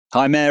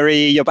Hi,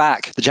 Mary. You're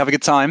back. Did you have a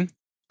good time?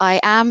 I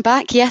am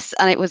back, yes,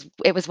 and it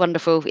was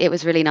wonderful. It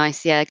was really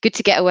nice. Yeah, good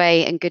to get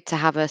away and good to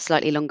have a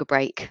slightly longer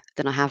break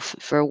than I have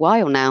for a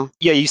while now.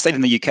 Yeah, you stayed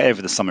in the UK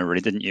over the summer,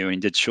 really, didn't you?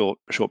 And did short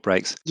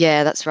breaks.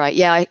 Yeah, that's right.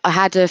 Yeah, I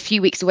had a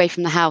few weeks away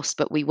from the house,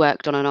 but we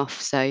worked on and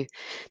off. So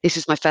this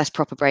was my first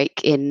proper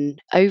break in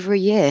over a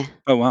year.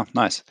 Oh, wow.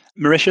 Nice.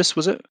 Mauritius,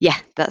 was it? Yeah,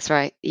 that's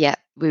right. Yeah,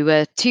 we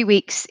were 2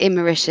 weeks in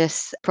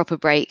Mauritius, proper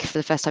break for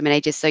the first time in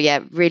ages. So yeah,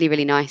 really,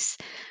 really nice.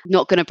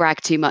 Not going to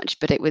brag too much,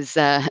 but it was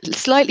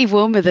slightly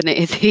warmer than it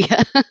is here.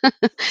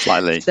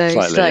 Slightly. So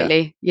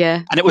slightly,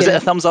 yeah. And was it a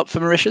thumbs up for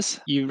Mauritius?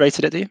 You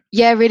rated it, do you?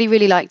 Yeah, really,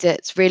 really liked it.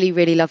 It's really,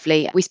 really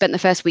lovely. We spent the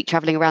first week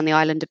traveling around the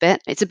island a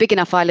bit. It's a big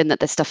enough island that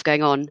there's stuff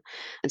going on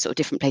and sort of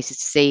different places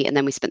to see. And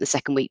then we spent the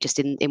second week just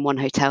in one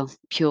hotel,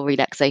 pure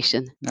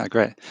relaxation. Oh,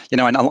 great.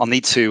 I'll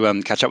need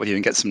to catch up with you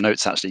and get some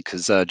notes, actually,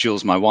 because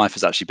Jules, my wife,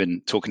 has actually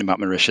been talking about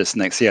Mauritius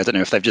next year. I don't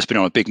know if they've just been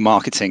on a big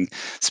marketing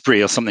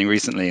spree or something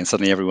recently and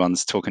suddenly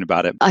everyone's talking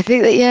about it. I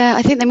think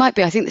they might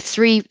be. I think the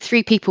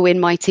three people in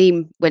my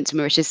team went to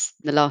Mauritius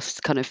the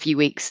last kind of few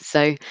weeks.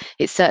 So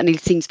it certainly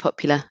seems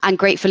popular and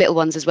great for little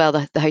ones as well.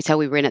 The hotel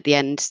we were in at the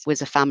end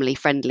was a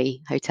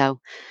family-friendly hotel.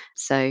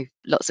 So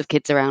lots of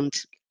kids around.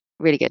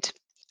 Really good.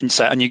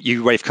 And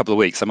you away for a couple of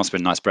weeks. That must have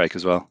been a nice break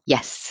as well.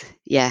 Yes.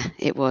 Yeah,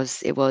 it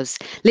was.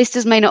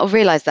 Listeners may not have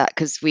realised that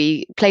because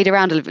we played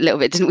around a little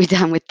bit, didn't we,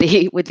 Dan, with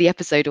the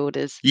episode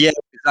orders? Yeah,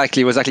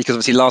 exactly. Because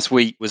obviously last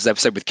week was the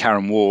episode with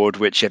Karen Ward,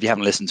 which if you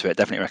haven't listened to it,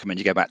 definitely recommend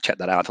you go back, check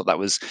that out. I thought that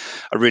was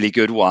a really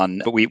good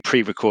one. But we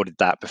pre-recorded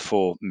that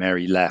before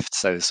Mary left.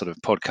 So sort of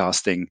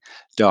podcasting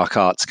dark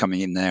arts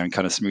coming in there and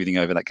kind of smoothing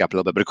over that gap a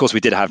little bit. But of course, we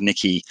did have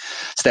Nikki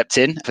stepped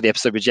in for the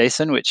episode with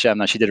Jason, which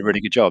she did a really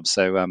good job.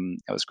 So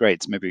it was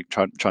great. So maybe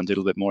try and do a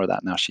little bit more of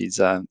that now. She's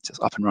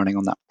just up and running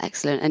on that.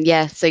 Excellent. And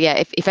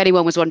if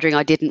anyone was wondering,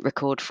 I didn't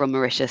record from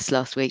Mauritius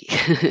last week.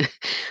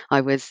 I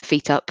was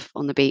feet up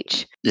on the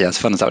beach. Yeah, as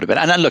fun as that would have been.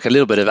 And then look, a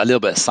little bit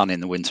of sun in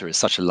the winter is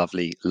such a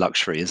lovely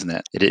luxury, isn't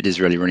it? It is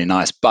really, really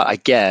nice. But I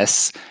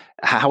guess,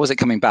 how was it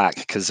coming back?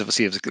 Because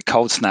obviously it was a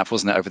cold snap,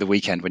 wasn't it, over the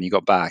weekend when you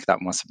got back?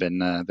 That must have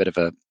been a bit of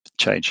a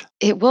change.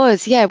 It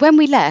was, yeah. When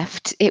we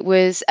left, it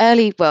was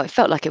early. Well, it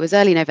felt like it was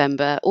early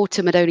November.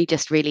 Autumn had only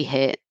just really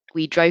hit.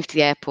 We drove to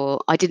the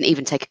airport. I didn't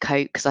even take a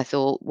coat because I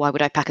thought, why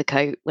would I pack a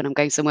coat when I'm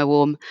going somewhere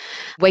warm?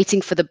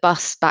 Waiting for the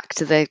bus back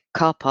to the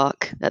car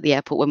park at the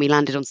airport when we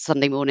landed on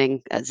Sunday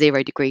morning at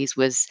 0 degrees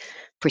was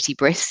pretty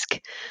brisk.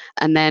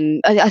 And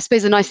then I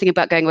suppose the nice thing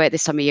about going away at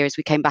this time of year is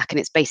we came back and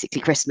it's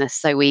basically Christmas.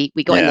 So we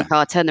got in the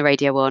car, turned the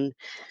radio on.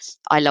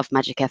 I love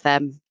Magic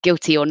FM,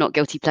 guilty or not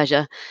guilty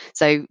pleasure.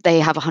 So they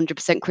have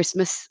 100%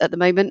 Christmas at the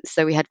moment.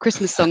 So we had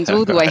Christmas songs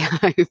all the way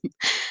home.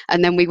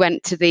 And then we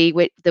went to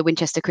the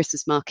Winchester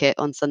Christmas market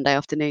on Sunday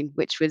afternoon,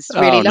 which was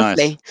really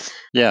lovely. Nice.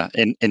 Yeah,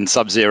 in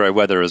sub-zero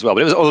weather as well.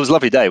 But it was a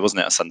lovely day,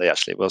 wasn't it, on Sunday,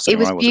 actually? Well, it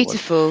was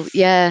beautiful,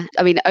 yeah.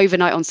 I mean,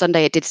 overnight on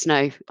Sunday it did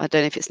snow. I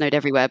don't know if it snowed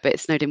everywhere, but it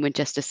snowed in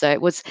Winchester. So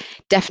it was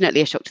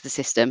definitely a shock to the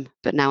system.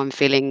 But now I'm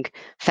feeling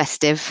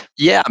festive.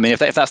 Yeah, I mean, if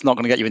that's not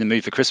going to get you in the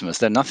mood for Christmas,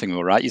 then nothing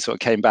will, right? You sort of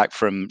came back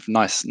from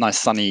nice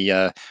sunny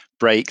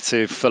break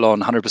to full-on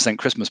 100%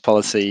 Christmas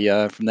policy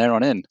from there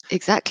on in.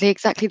 Exactly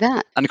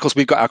that. And of course,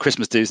 we've got our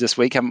Christmas dues this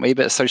week, haven't we? A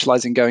bit of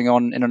socialising going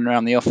on in and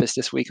around the office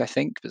this week, I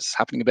think. It's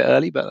happening a bit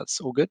early, but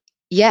that's all good.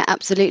 Yeah,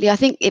 absolutely. I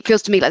think it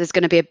feels to me like there's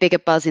going to be a bigger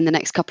buzz in the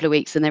next couple of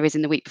weeks than there is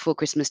in the week before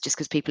Christmas, just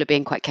because people are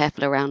being quite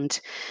careful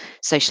around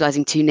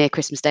socialising too near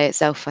Christmas Day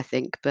itself, I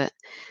think. But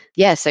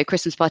yeah, so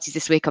Christmas parties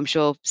this week, I'm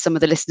sure some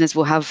of the listeners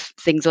will have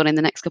things on in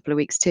the next couple of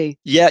weeks too.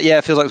 Yeah,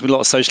 it feels like there's been a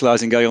lot of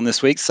socialising going on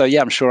this week. So yeah,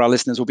 I'm sure our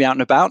listeners will be out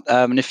and about.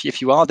 And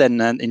if you are, then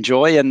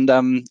enjoy and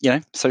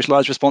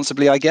socialise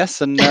responsibly, I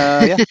guess. And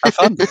have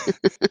fun.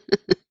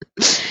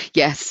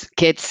 Yes,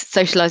 kids,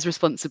 socialise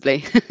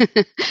responsibly.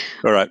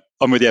 All right,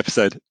 on with the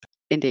episode.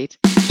 Indeed.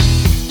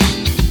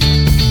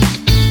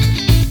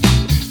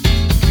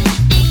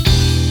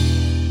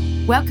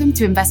 Welcome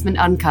to Investment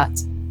Uncut.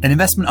 In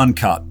Investment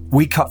Uncut,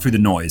 we cut through the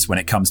noise when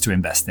it comes to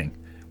investing.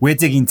 We're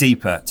digging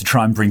deeper to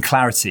try and bring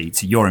clarity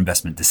to your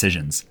investment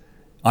decisions.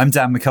 I'm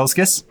Dan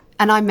Mikulskis.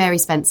 And I'm Mary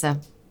Spencer.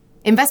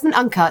 Investment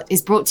Uncut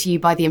is brought to you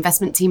by the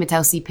investment team at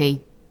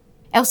LCP.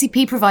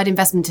 LCP provide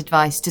investment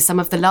advice to some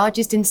of the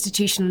largest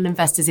institutional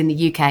investors in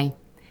the UK,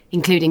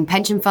 including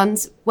pension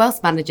funds,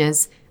 wealth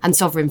managers, and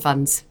sovereign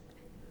funds.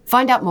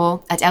 Find out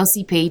more at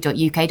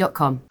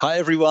lcp.uk.com. Hi,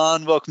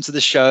 everyone. Welcome to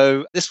the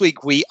show. This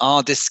week, we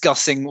are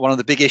discussing one of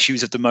the big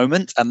issues of the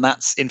moment, and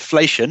that's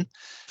inflation.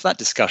 For that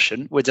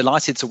discussion, we're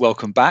delighted to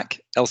welcome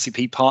back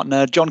LCP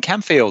partner John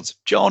Camfield.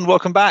 John,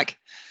 welcome back.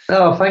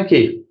 Oh, thank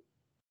you.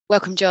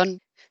 Welcome, John.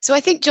 So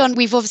I think, John,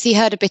 we've obviously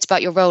heard a bit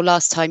about your role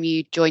last time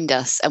you joined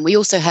us, and we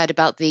also heard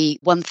about the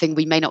one thing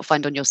we may not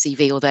find on your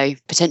CV, although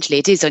potentially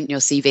it is on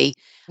your CV,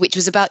 which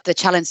was about the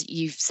challenge that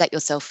you've set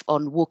yourself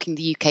on walking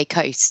the UK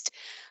coast.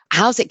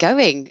 How's it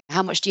going?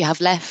 How much do you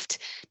have left?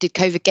 Did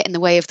COVID get in the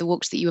way of the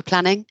walks that you were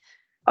planning?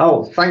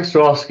 Oh, thanks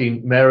for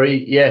asking,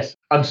 Mary. Yes,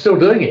 I'm still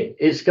doing it.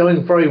 It's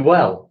going very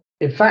well.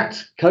 In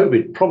fact,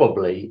 COVID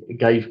probably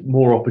gave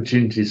more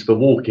opportunities for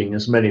walking,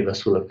 as many of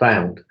us will have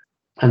found.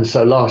 And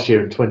so last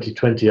year in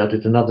 2020, I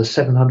did another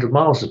 700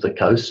 miles of the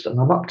coast, and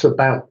I'm up to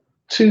about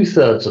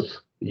 2/3 of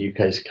the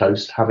UK's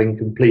coast, having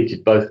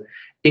completed both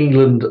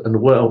England and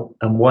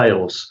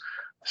Wales.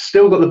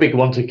 Still got the big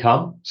one to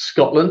come,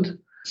 Scotland.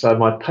 So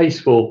my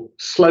pace will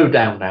slow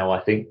down now, I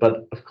think.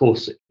 But of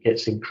course, it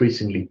gets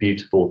increasingly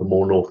beautiful the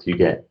more north you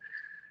get.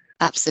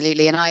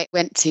 Absolutely. And I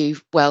went to,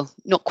 well,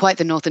 not quite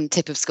the northern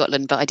tip of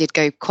Scotland, but I did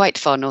go quite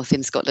far north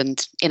in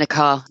Scotland in a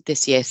car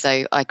this year.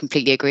 So I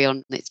completely agree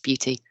on its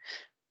beauty.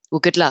 Well,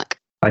 good luck.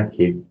 Thank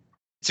you.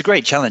 It's a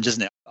great challenge,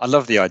 isn't it? I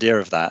love the idea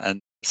of that.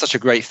 And such a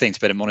great thing to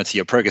be able to monitor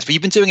your progress. But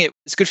you've been doing it,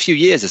 it's a good few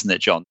years, isn't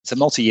it, John? It's a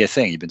multi-year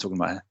thing you've been talking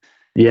about here.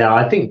 Yeah,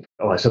 I think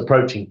it's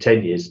approaching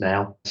 10 years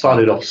now.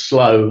 Started off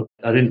slow.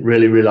 I didn't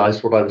really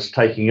realise what I was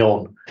taking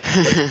on.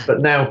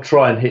 But now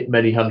try and hit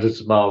many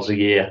hundreds of miles a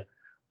year.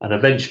 And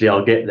eventually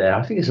I'll get there.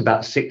 I think it's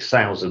about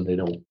 6,000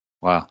 in all.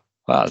 Wow.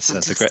 That's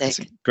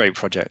a great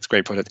project.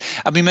 Great project.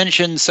 And we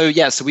mentioned, so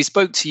we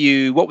spoke to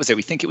you, what was it?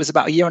 We think it was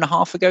about a year and a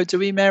half ago, do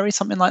we, Mary?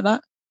 Something like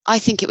that? I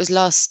think it was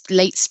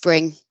late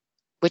spring,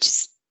 which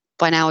is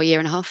by now a year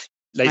and a half.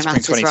 Late spring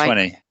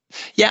 2020. Right.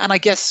 Yeah, and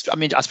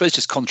I suppose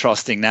just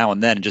contrasting now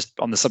and then, just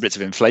on the subject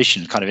of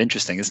inflation, kind of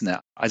interesting, isn't it?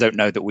 I don't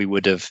know that we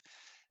would have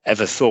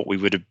ever thought we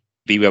would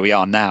be where we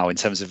are now in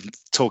terms of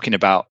talking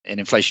about an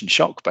inflation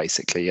shock,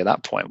 basically, at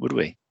that point, would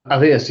we? I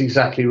think that's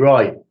exactly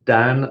right,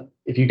 Dan.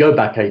 If you go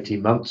back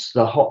 18 months,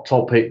 the hot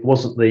topic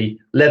wasn't the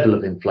level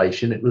of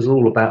inflation, it was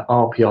all about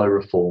RPI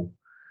reform.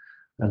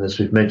 And as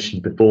we've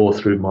mentioned before,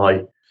 through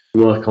my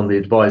work on the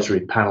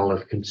advisory panel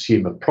of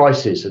consumer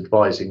prices,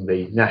 advising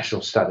the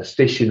national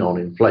statistician on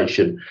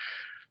inflation,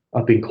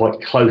 I've been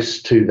quite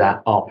close to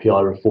that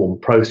RPI reform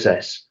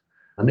process.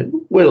 And it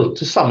will,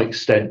 to some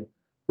extent,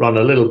 run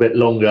a little bit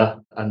longer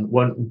and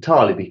won't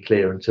entirely be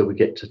clear until we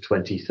get to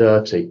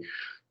 2030.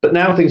 But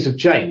now things have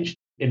changed.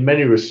 In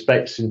many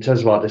respects, in terms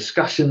of our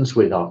discussions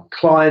with our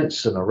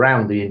clients and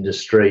around the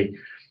industry,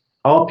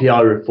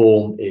 RPI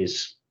reform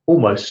is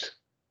almost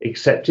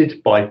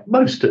accepted by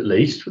most, at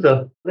least, with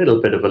a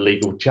little bit of a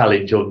legal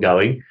challenge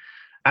ongoing.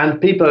 And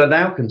people are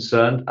now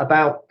concerned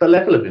about the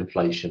level of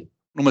inflation.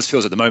 It almost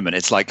feels at the moment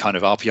it's like kind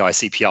of RPI,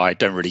 CPI,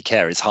 don't really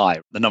care, it's high.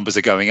 The numbers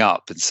are going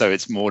up. And so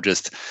it's more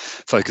just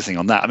focusing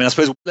on that. I mean, I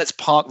suppose let's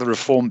park the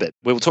reform bit.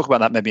 We'll talk about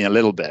that maybe in a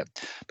little bit.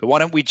 But why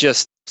don't we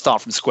just start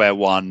from square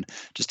one,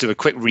 just do a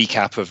quick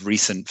recap of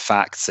recent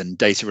facts and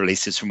data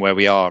releases from where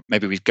we are.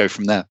 Maybe we go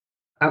from there.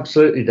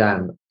 Absolutely,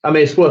 Dan. I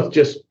mean, it's worth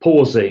just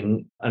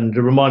pausing and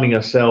reminding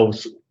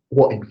ourselves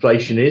what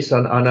inflation is.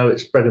 And I know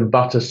it's bread and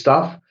butter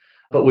stuff,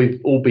 but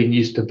we've all been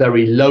used to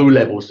very low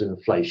levels of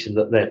inflation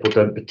that therefore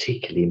don't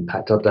particularly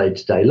impact our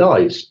day-to-day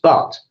lives.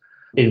 But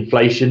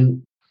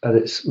inflation, at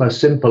its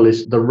most simple,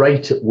 is the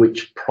rate at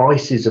which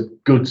prices of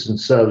goods and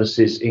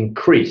services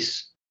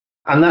increase.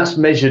 And that's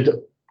measured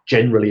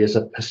generally as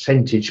a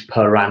percentage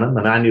per annum,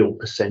 an annual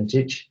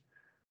percentage.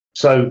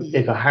 So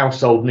if a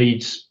household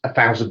needs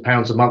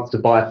 £1,000 a month to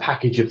buy a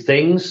package of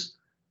things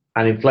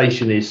and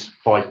inflation is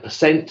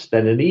 5%,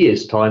 then in a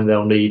year's time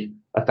they'll need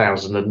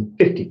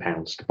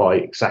 £1,050 to buy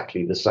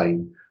exactly the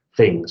same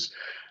things.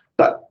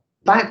 But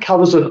that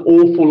covers an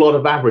awful lot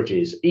of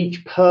averages.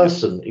 Each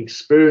person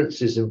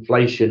experiences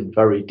inflation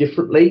very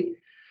differently.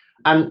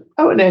 And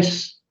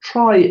ONS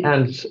try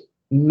and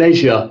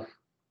measure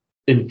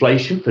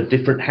inflation for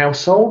different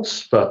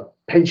households, for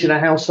pensioner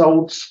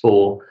households,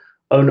 for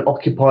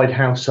owner-occupied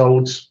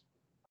households.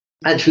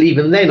 Actually,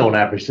 even then, on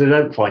average, they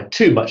don't find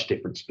too much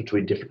difference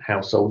between different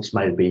households,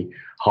 maybe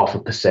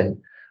 0.5%,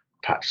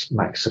 perhaps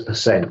max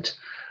 1%.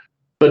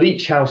 But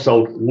each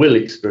household will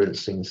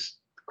experience things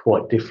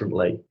quite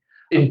differently.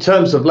 In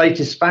terms of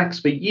latest facts,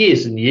 for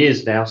years and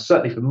years now,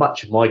 certainly for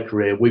much of my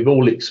career, we've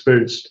all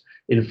experienced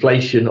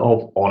inflation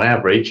of, on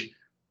average,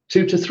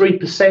 2 to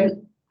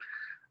 3%.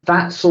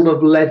 That sort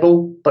of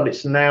level, but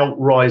it's now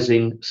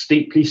rising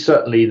steeply,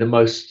 certainly the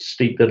most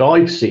steep that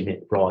I've seen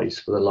it rise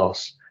for the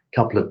last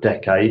couple of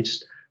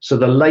decades. So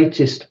the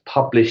latest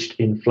published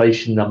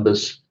inflation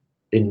numbers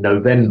in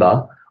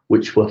November,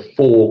 which were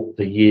for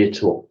the year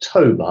to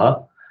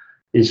October,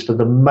 is for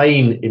the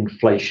main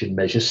inflation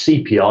measure,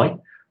 CPI,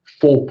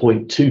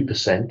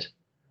 4.2%,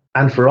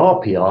 and for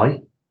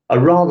RPI, a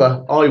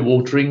rather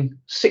eye-watering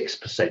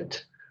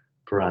 6%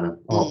 per annum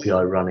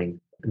RPI running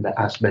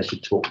as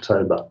measured to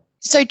October.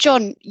 So,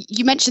 John,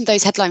 you mentioned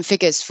those headline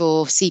figures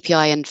for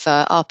CPI and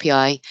for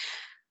RPI.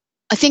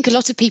 I think a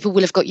lot of people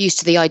will have got used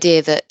to the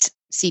idea that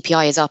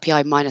CPI is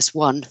RPI minus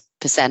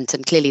 1%,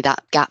 and clearly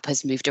that gap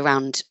has moved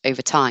around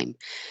over time.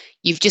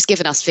 You've just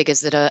given us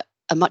figures that are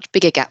a much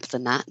bigger gap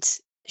than that.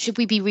 Should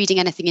we be reading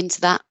anything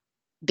into that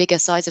bigger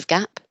size of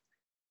gap?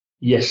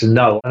 Yes and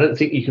no. I don't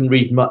think you can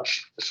read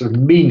much sort of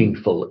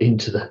meaningful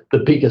into the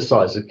bigger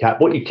size of gap.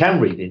 What you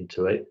can read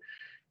into it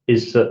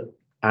is that,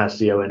 as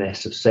the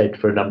ONS have said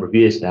for a number of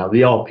years now,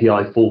 the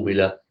RPI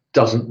formula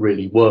doesn't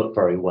really work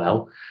very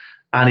well.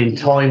 And in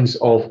times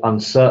of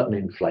uncertain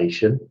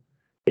inflation,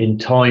 in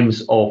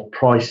times of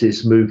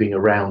prices moving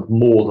around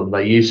more than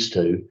they used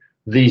to,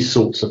 these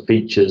sorts of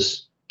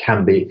features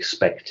can be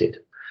expected.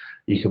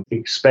 you can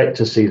expect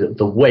to see that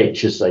the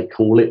wedge, as they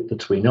call it,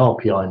 between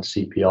RPI and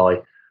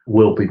CPI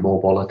will be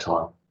more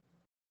volatile.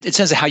 In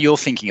terms of how you're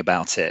thinking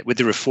about it with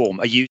the reform,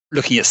 are you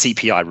looking at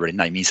CPI really?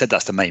 Naomi, you said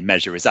that's the main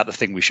measure. Is that the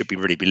thing we should be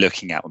really be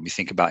looking at when we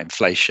think about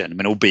inflation? I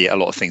mean, albeit a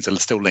lot of things are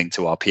still linked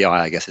to RPI,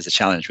 I guess is a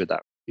challenge with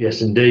that.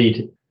 Yes,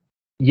 indeed.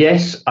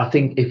 Yes, I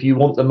think if you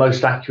want the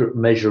most accurate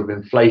measure of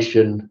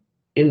inflation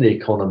in the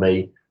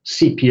economy,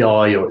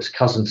 CPI or its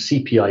cousin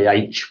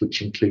CPIH,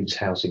 which includes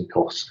housing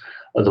costs,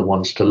 are the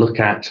ones to look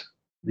at.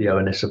 The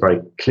ONS are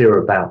very clear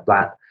about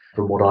that.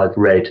 From what I've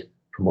read,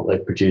 from what they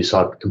produce,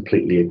 I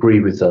completely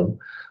agree with them.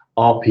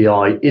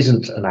 RPI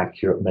isn't an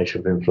accurate measure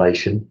of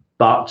inflation,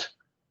 but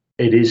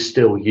it is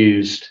still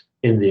used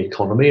in the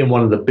economy. And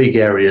one of the big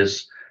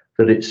areas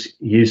that it's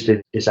used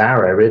in is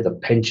our area, the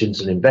pensions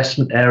and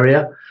investment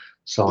area.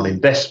 So on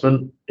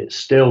investment, it's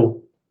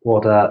still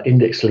what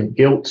index-linked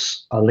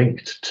gilts are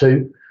linked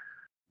to.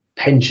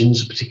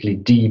 Pensions,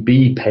 particularly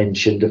DB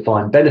pension,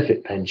 defined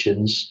benefit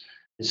pensions,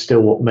 is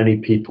still what many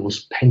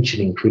people's pension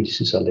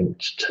increases are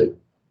linked to.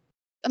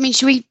 I mean,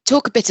 should we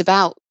talk a bit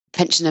about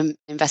pension and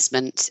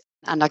investment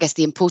and I guess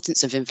the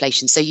importance of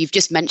inflation? So you've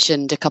just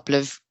mentioned a couple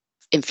of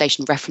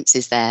inflation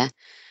references there,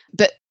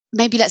 but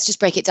maybe let's just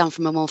break it down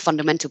from a more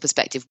fundamental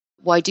perspective.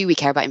 Why do we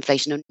care about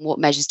inflation and what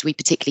measures do we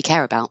particularly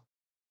care about?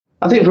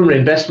 I think from an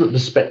investment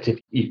perspective,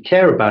 you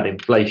care about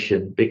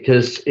inflation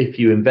because if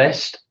you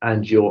invest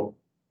and your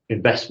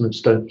investments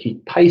don't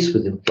keep pace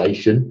with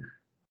inflation,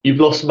 you've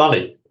lost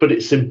money. Put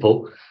it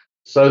simple.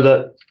 So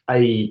that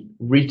a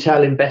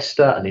retail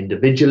investor, an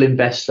individual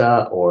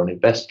investor, or an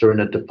investor in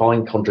a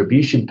defined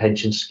contribution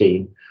pension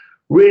scheme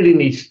really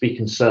needs to be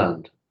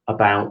concerned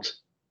about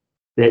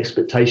the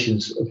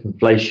expectations of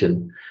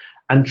inflation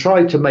and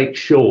try to make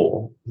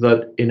sure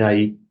that in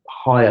a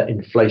higher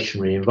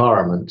inflationary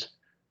environment,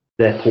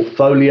 their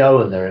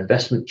portfolio and their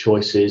investment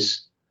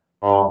choices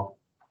are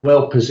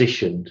well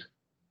positioned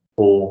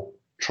for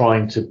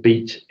trying to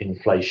beat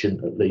inflation,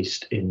 at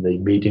least in the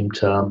medium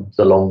term,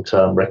 the long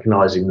term,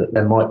 recognizing that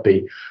there might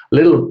be a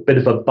little bit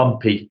of a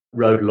bumpy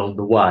road along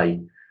the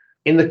way.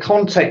 In the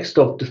context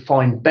of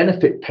defined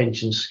benefit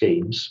pension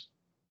schemes,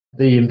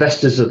 the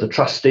investors are the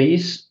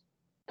trustees.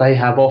 They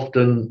have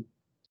often,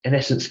 in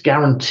essence,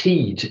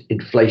 guaranteed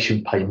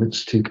inflation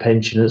payments to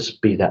pensioners,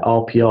 be that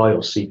RPI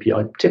or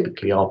CPI,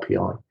 typically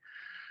RPI.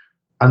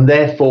 And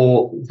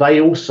therefore, they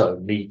also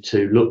need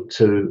to look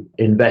to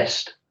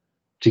invest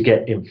to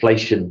get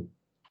inflation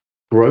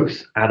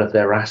growth out of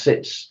their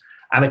assets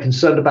and are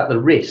concerned about the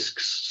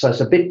risks. So it's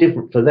a bit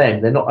different for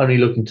them. They're not only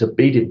looking to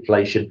beat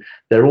inflation,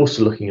 they're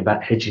also looking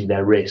about hedging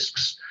their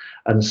risks.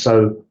 And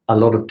so a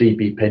lot of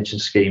DB pension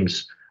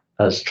schemes,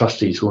 as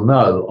trustees will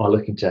know, are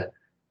looking to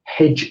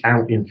hedge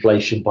out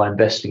inflation by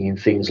investing in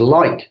things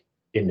like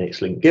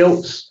index-linked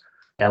gilts,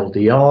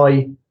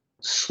 LDI,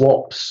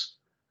 swaps,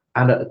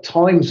 and at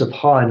times of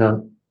high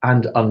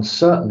and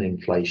uncertain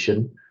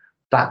inflation,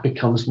 that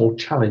becomes more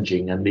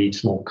challenging and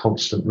needs more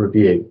constant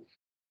review.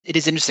 It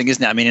is interesting,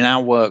 isn't it? I mean, in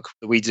our work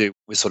that we do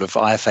with sort of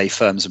IFA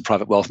firms and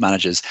private wealth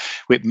managers,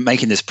 we're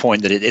making this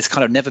point that it's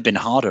kind of never been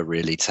harder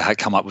really to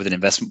come up with an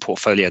investment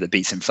portfolio that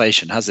beats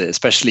inflation, has it?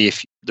 Especially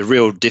if the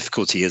real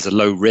difficulty is a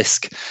low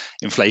risk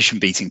inflation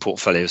beating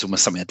portfolio is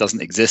almost something that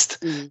doesn't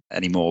exist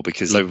anymore,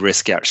 because low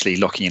risk actually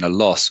locking in a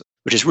loss,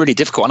 which is really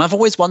difficult. And I've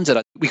always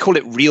wondered, we call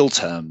it real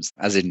terms,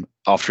 as in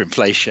after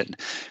inflation.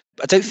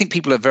 I don't think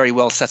people are very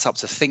well set up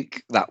to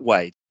think that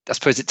way. I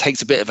suppose it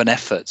takes a bit of an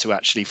effort to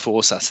actually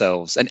force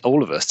ourselves and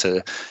all of us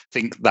to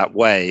think that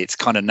way. It's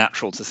kind of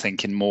natural to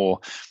think in more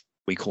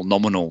we call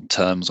nominal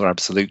terms or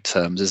absolute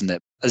terms, isn't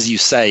it? As you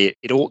say,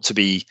 it ought to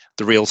be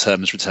the real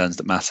terms returns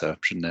that matter,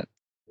 shouldn't it?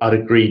 I'd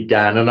agree,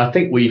 Dan. And I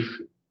think we've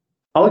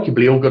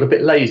arguably all got a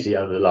bit lazy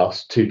over the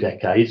last 2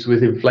 decades,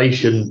 with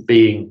inflation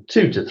being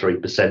 2 to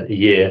 3% a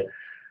year.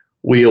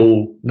 We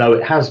all know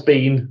it has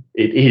been,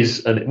 it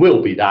is, and it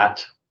will be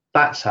that.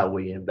 That's how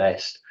we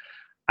invest.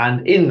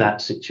 And in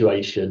that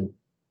situation,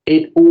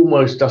 it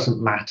almost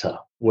doesn't matter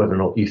whether or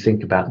not you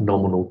think about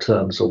nominal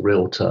terms or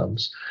real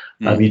terms.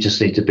 You just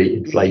need to beat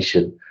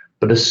inflation.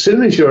 But as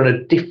soon as you're in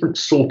a different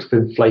sort of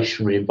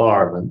inflationary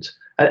environment,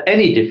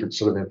 any different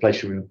sort of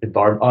inflationary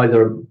environment,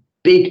 either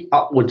big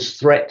upwards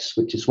threats,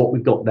 which is what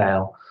we've got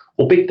now,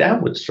 or big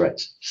downwards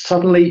threats,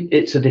 suddenly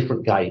it's a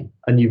different game.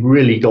 And you've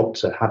really got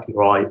to have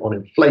your eye on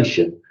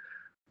inflation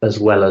as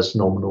well as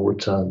nominal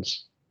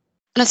returns.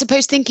 And I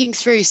suppose thinking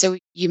through, so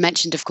you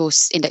mentioned, of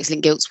course,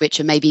 index-linked gilts, which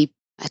are maybe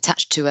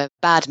attached to a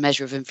bad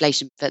measure of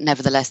inflation, but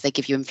nevertheless, they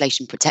give you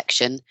inflation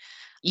protection.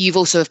 You've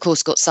also, of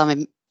course, got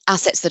some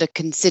assets that are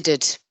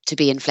considered to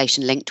be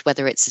inflation linked,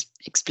 whether it's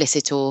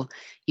explicit or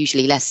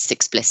usually less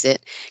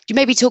explicit. Could you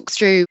maybe talk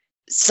through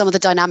some of the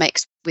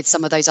dynamics with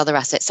some of those other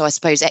assets? So I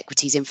suppose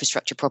equities,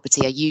 infrastructure,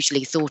 property are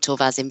usually thought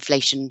of as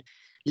inflation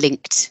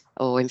linked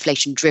or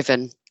inflation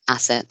driven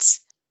assets.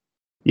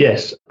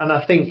 Yes. And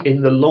I think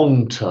in the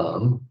long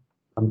term,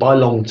 and by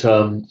long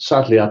term,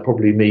 sadly, I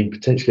probably mean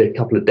potentially a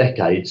couple of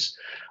decades,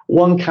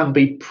 one can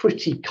be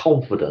pretty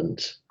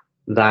confident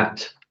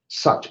that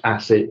such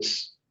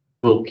assets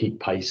will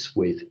keep pace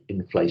with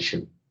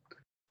inflation.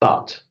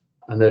 But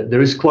and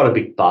there is quite a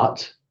big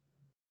but,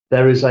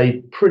 there is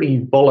a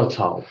pretty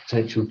volatile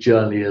potential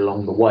journey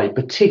along the way,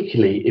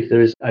 particularly if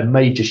there is a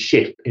major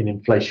shift in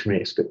inflationary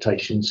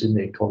expectations in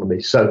the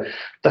economy. So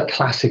the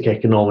classic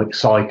economic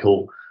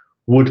cycle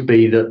would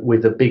be that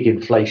with a big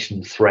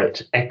inflation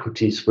threat,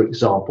 equities, for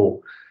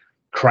example,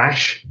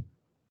 crash.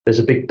 There's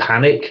a big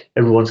panic.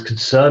 Everyone's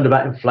concerned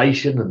about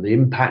inflation and the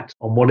impact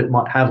on what it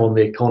might have on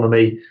the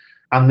economy.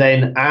 And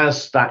then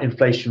as that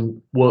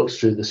inflation works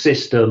through the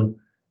system,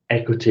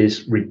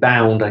 equities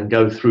rebound and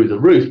go through the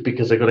roof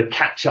because they've got to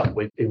catch up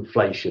with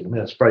inflation. I mean,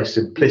 that's very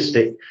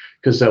simplistic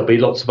because there'll be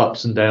lots of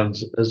ups and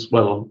downs as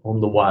well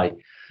on the way.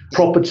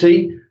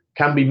 Property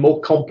can be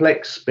more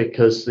complex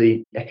because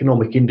the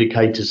economic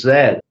indicators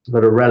there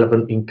that are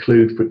relevant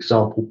include, for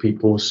example,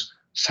 people's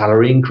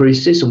salary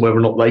increases and whether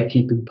or not they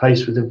keep in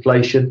pace with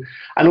inflation,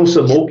 and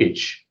also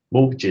mortgage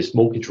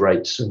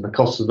rates and the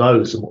cost of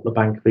those and what the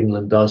Bank of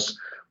England does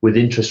with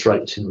interest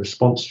rates in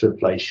response to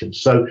inflation.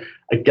 So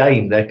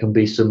again, there can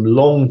be some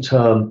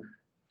long-term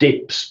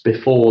dips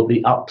before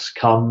the ups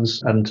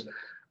comes. And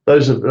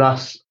those of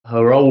us who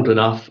are old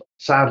enough,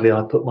 sadly,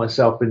 I put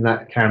myself in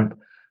that camp,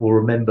 will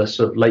remember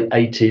sort of late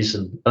 80s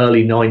and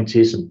early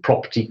 90s and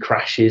property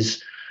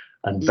crashes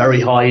and very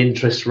high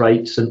interest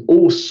rates and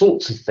all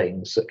sorts of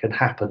things that can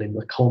happen in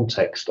the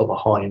context of a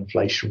high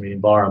inflationary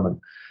environment,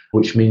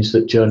 which means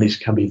that journeys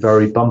can be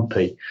very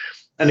bumpy.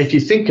 And if you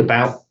think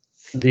about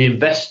the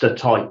investor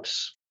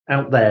types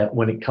out there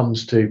when it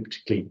comes to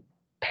particularly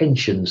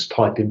pensions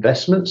type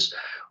investments,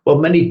 well,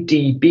 many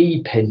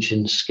DB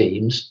pension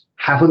schemes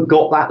haven't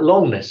got that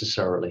long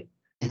necessarily.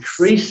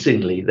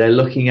 Increasingly, they're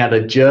looking at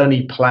a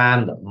journey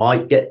plan that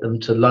might get them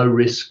to low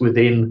risk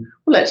within,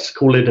 well, let's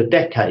call it a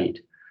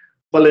decade.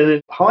 Well, in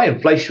a high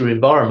inflationary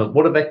environment,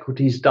 what have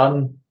equities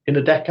done in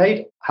a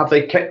decade? Have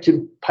they kept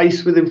in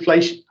pace with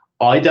inflation?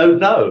 I don't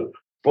know.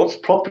 What's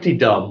property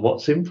done?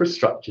 What's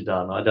infrastructure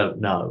done? I don't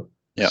know.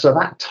 Yeah. So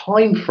that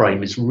time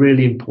frame is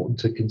really important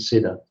to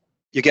consider.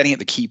 You're getting at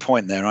the key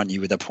point there, aren't you,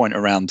 with a point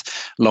around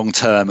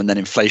long-term and then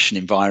inflation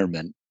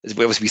environment.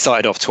 We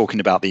started off talking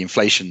about the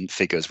inflation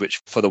figures,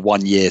 which for the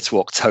 1 year to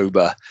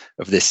October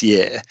of this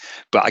year.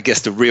 But I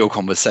guess the real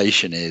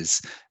conversation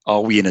is,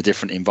 are we in a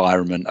different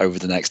environment over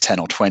the next 10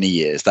 or 20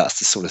 years? That's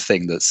the sort of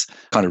thing that's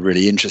kind of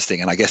really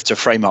interesting. And I guess to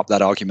frame up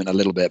that argument a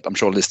little bit, I'm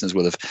sure listeners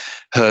will have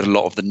heard a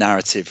lot of the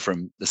narrative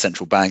from the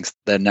central banks.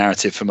 Their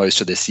narrative for most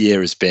of this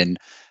year has been,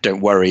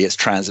 don't worry, it's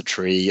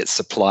transitory, it's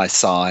supply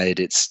side,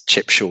 it's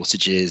chip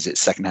shortages,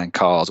 it's secondhand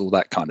cars, all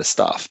that kind of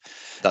stuff.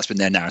 That's been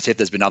their narrative.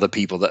 There's been other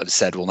people that have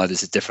said, well, no,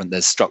 this is different.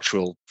 There's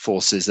structural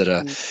forces that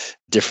are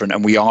different,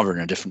 and we are in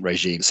a different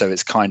regime. So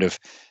it's kind of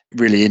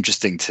really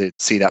interesting to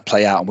see that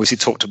play out. And we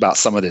talked about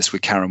some of this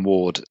with Karen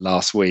Ward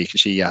last week.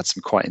 She had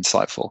some quite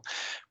insightful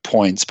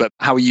points. But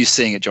how are you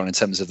seeing it, John, in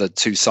terms of the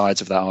two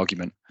sides of that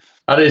argument?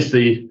 That is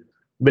the $1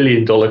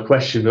 million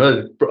question.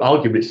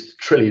 Arguably, it's the $1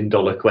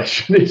 trillion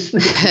question,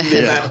 isn't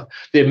it?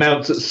 The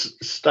amount at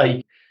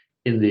stake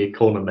in the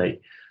economy.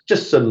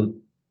 Just some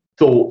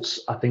thoughts,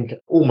 I think,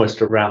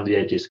 almost around the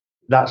edges.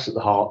 That's at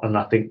the heart, and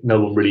I think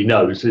no one really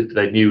knows. If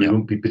they knew, we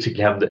wouldn't be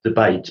particularly having the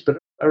debate, but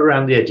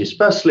around the edges.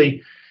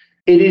 Firstly,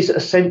 it is a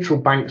central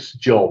bank's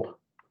job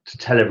to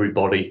tell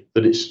everybody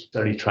that it's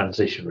only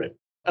transitionary.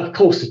 Of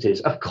course it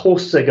is. Of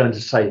course they're going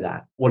to say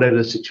that, whatever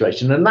the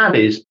situation. And that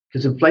is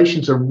because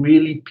inflation's a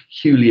really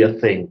peculiar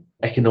thing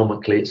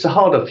economically. It's the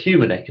heart of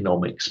human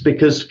economics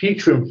because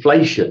future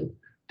inflation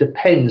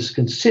depends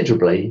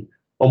considerably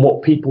on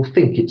what people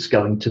think it's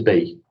going to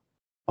be.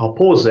 I'll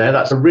pause there.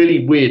 That's a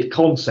really weird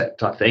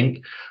concept, I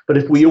think. But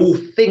if we all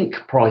think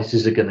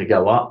prices are going to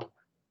go up,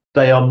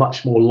 they are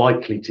much more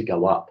likely to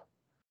go up.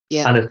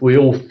 Yeah. And if we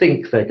all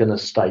think they're going to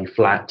stay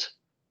flat,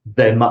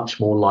 they're much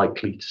more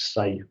likely to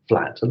stay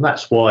flat. And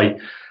that's why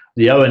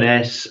the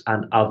ONS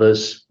and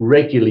others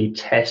regularly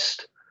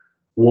test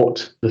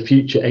what the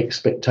future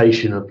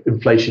expectation of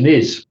inflation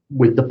is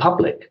with the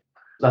public.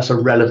 That's a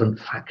relevant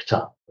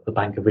factor for the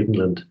Bank of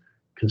England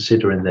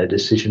considering their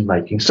decision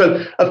making.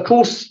 So, of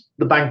course,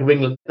 the Bank of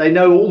England, they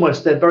know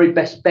almost their very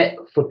best bet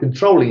for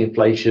controlling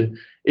inflation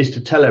is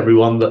to tell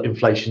everyone that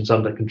inflation's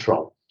under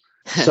control.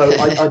 So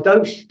I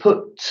don't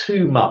put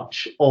too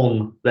much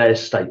on their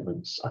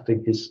statements, I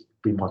think is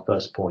be my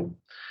first point.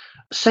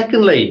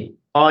 Secondly,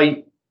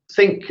 I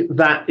think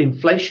that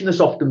inflation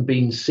has often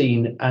been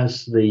seen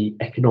as the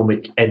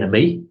economic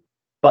enemy,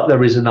 but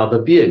there is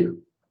another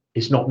view.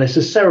 It's not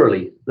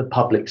necessarily the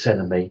public's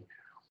enemy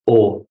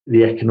or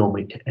the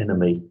economic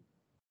enemy.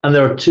 And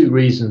there are two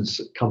reasons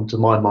that come to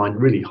my mind,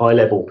 really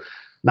high-level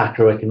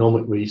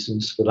macroeconomic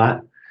reasons for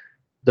that.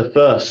 The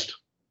first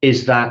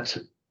is that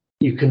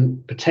you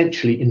can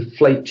potentially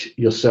inflate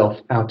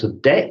yourself out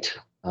of debt.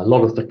 A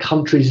lot of the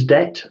country's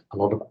debt, a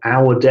lot of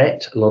our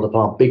debt, a lot of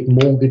our big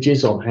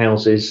mortgages on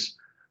houses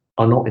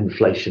are not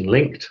inflation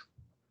linked.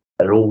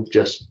 They're all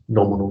just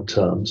nominal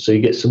terms. So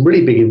you get some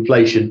really big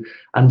inflation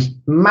and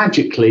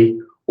magically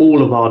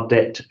all of our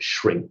debt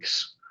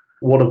shrinks.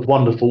 What a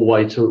wonderful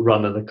way to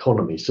run an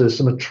economy. So there's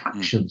some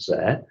attractions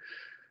there.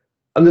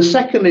 And the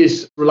second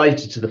is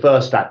related to the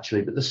first,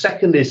 actually, but the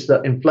second is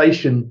that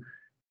inflation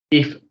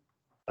if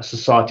a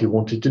society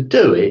wanted to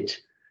do it,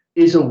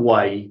 is a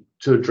way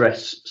to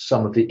address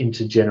some of the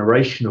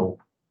intergenerational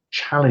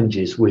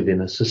challenges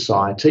within a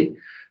society,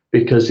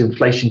 because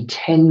inflation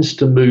tends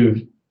to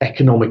move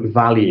economic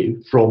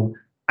value from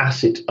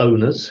asset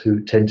owners, who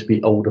tend to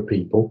be older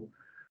people,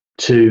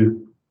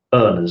 to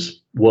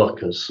earners,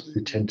 workers,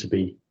 who tend to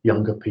be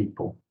younger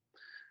people.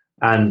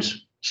 And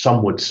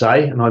some would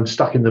say, and I'm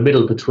stuck in the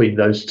middle between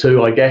those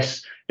two, I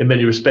guess, in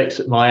many respects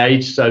at my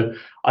age, so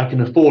I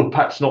can afford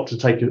perhaps not to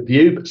take a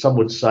view, but some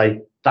would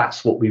say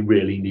that's what we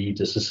really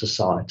need as a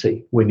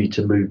society. We need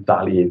to move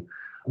value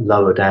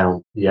lower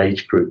down the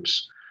age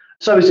groups.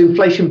 So is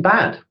inflation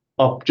bad?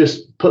 I'll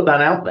just put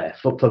that out there.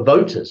 For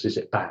voters, is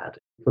it bad?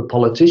 For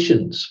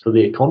politicians, for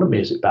the economy,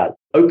 is it bad?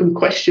 Open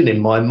question in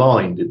my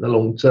mind in the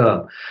long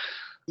term.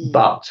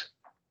 But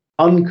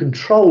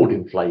uncontrolled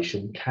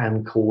inflation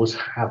can cause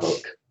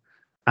havoc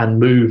and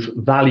move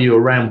value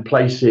around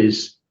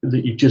places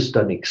that you just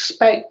don't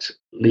expect,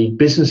 lead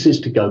businesses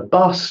to go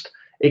bust.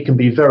 It can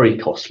be very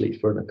costly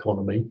for an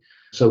economy.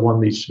 So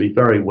one needs to be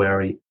very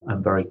wary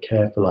and very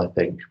careful, I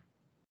think.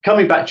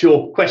 Coming back to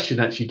your question,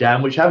 actually,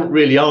 Dan, which I haven't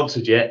really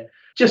answered yet,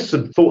 just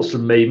some thoughts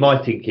from me. My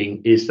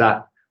thinking is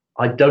that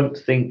I don't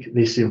think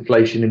this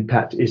inflation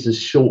impact is as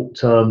short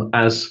term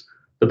as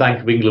the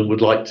Bank of England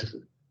would like to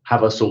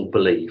have us all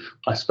believe,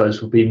 I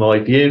suppose would be my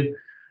view.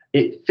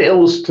 It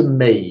feels to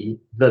me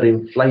that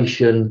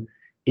inflation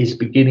is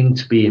beginning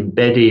to be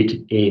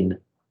embedded in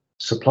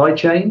supply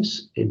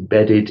chains,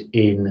 embedded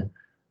in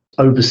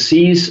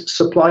overseas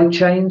supply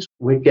chains.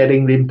 We're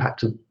getting the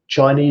impact of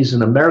Chinese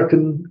and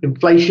American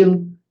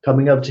inflation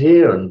coming over to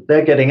here, and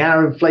they're getting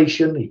our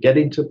inflation. You get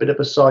into a bit of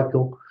a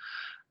cycle,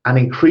 and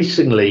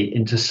increasingly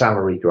into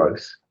salary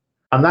growth.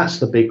 And that's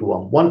the big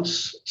one.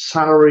 Once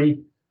salary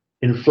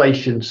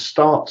inflation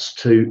starts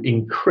to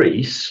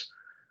increase,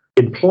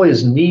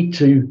 employers need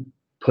to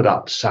put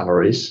up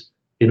salaries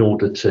in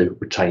order to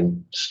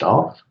retain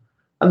staff,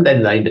 and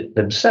then they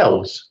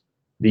themselves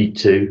need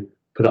to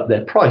put up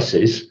their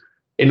prices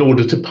in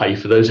order to pay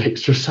for those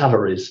extra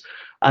salaries.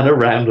 And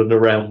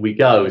around we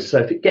go. So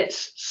if it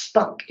gets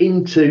stuck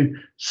into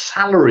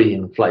salary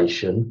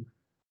inflation,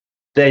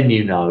 then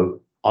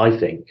I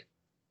think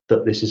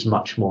that this is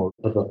much more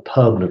of a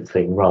permanent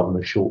thing rather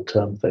than a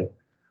short-term thing.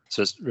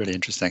 So it's really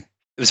interesting.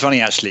 It was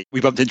funny, actually.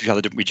 We bumped into each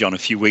other, didn't we, John, a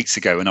few weeks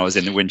ago when I was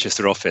in the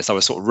Winchester office. I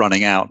was sort of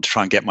running out to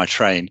try and get my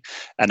train.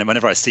 And then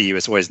whenever I see you,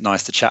 it's always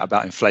nice to chat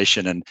about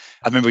inflation. And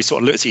I remember we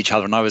sort of looked at each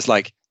other and I was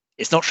like,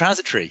 it's not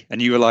transitory.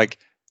 And you were like,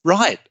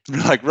 right.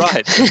 Like,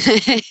 right.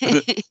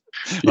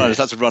 I just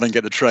had to run and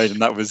get the train.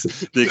 And that was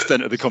the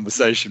extent of the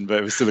conversation, but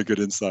it was still a good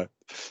insight.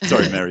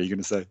 Sorry, Mary, you're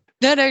going to say?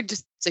 No,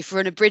 just so for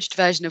an abridged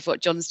version of what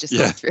John's just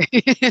gone through.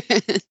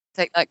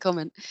 Take that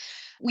comment.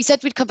 We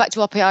said we'd come back to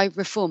RPI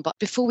reform, but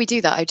before we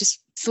do that, I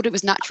just thought it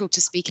was natural to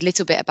speak a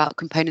little bit about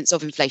components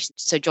of inflation.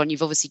 So, John,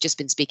 you've obviously just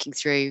been speaking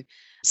through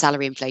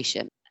salary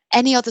inflation.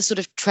 Any other sort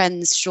of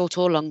trends, short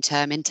or long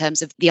term, in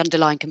terms of the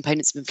underlying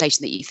components of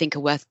inflation that you think are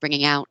worth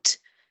bringing out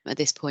at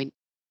this point?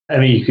 I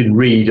mean, you can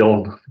read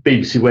on the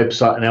BBC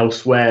website and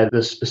elsewhere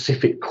the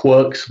specific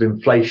quirks of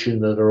inflation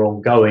that are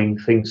ongoing,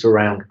 things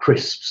around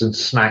crisps and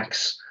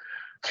snacks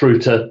through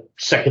to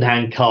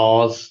second-hand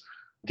cars,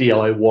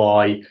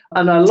 DIY,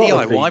 and a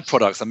lot of DIY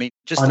products. I mean,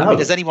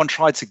 has anyone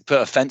tried to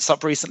put a fence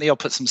up recently or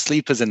put some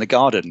sleepers in the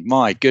garden?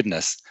 My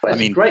goodness. Well,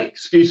 it's a great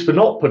excuse for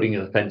not putting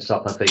a fence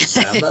up, I think,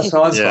 now. That's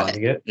how I'm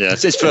finding it. Yeah,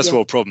 it's first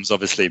world problems,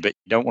 obviously, but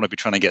you don't want to be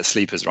trying to get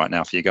sleepers right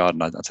now for your garden,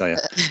 I'll tell you.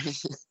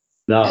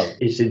 No,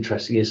 it's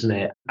interesting, isn't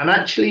it? And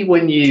actually,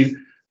 when you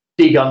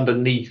dig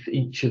underneath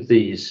each of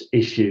these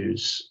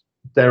issues,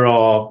 there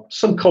are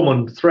some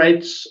common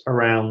threads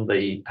around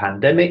the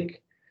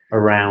pandemic,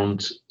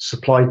 around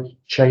supply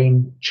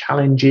chain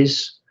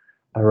challenges,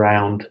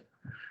 around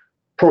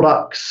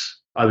products.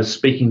 I was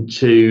speaking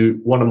to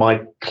one of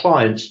my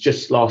clients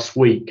just last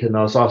week, and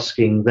I was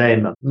asking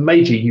them,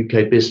 major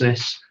UK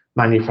business,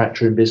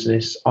 manufacturing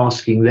business,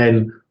 asking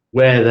them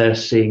where they're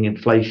seeing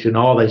inflation.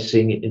 Are they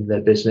seeing it in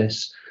their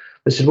business?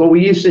 They said, well,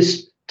 we use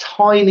this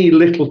tiny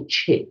little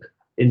chip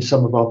in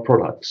some of our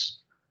products.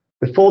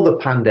 Before the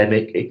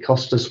pandemic, it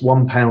cost us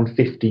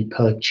 £1.50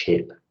 per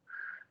chip.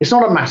 It's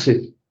not a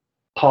massive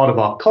part of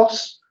our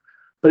costs,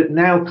 but it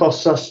now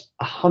costs us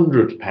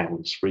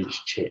 £100 for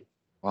each chip.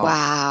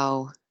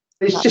 Wow.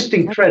 It's just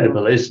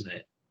incredible, isn't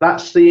it?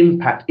 That's the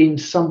impact in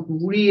some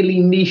really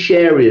niche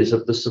areas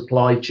of the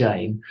supply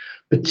chain,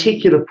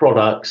 particular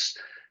products,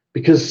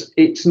 because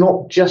it's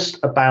not just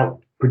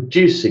about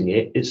producing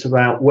it, it's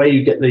about where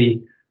you get the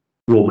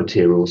raw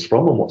materials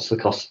from and what's the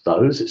cost of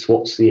those, it's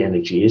what's the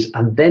energy is,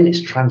 and then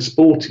it's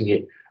transporting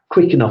it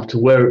quick enough to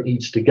where it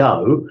needs to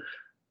go,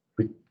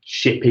 with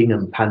shipping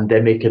and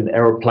pandemic and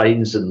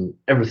aeroplanes and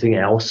everything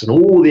else and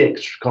all the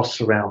extra costs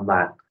around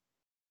that.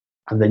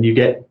 And then you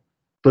get,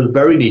 for the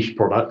very niche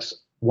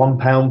products,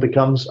 £1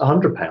 becomes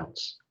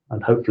 £100,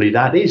 and hopefully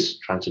that is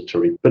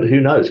transitory, but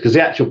who knows, because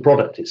the actual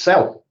product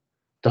itself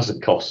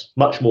doesn't cost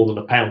much more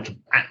than £1 to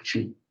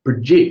actually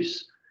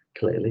produce,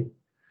 clearly.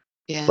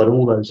 Yeah. But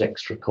all those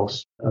extra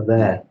costs are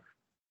there.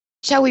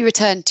 Shall we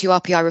return to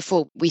RPI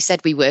reform? We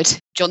said we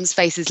would. John's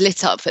face is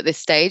lit up at this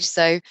stage.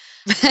 So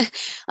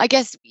I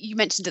guess you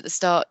mentioned at the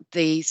start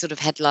the sort of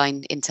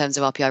headline in terms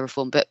of RPI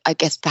reform, but I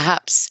guess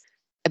perhaps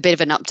a bit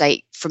of an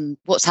update from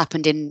what's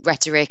happened in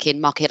rhetoric,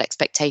 in market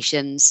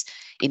expectations,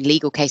 in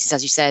legal cases,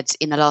 as you said,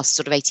 in the last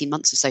sort of 18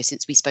 months or so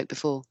since we spoke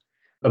before.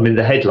 I mean,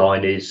 the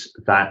headline is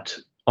that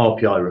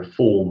RPI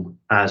reform,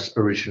 as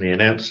originally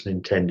announced and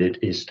intended,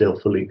 is still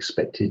fully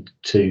expected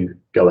to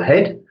go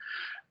ahead.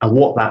 And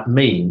what that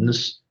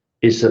means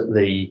is that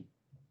the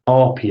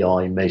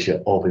RPI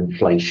measure of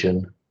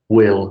inflation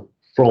will,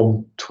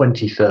 from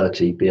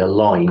 2030, be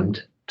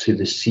aligned to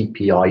the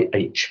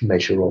CPIH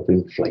measure of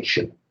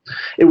inflation.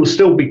 It will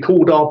still be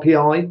called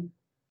RPI,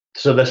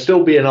 so there'll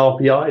still be an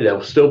RPI,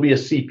 there'll still be a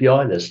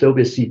CPI, there'll still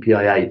be a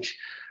CPIH,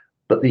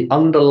 but the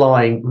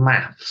underlying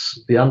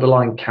maths, the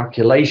underlying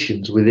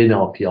calculations within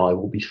RPI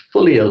will be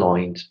fully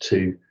aligned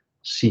to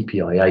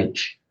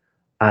CPIH,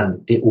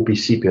 and it will be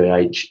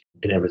CPIH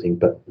in everything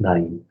but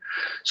name.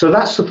 So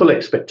that's the full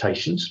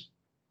expectations.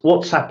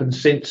 What's happened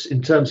since,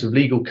 in terms of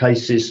legal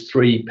cases,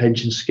 3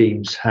 pension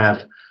schemes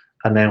have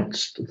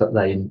announced that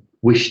they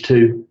wish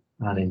to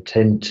and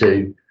intend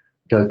to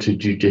go to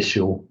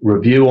judicial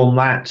review on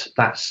that.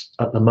 That's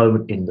at the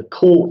moment in the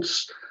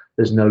courts.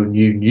 There's no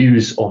new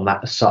news on that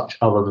as such,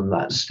 other than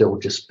that still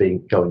just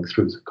going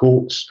through the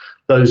courts.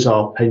 Those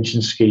are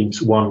pension schemes,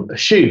 one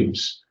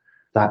assumes,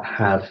 that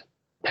have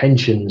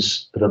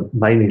pensions that are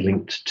mainly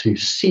linked to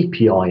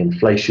CPI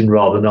inflation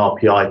rather than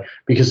RPI,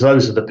 because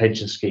those are the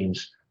pension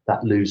schemes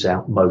that lose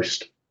out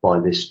most by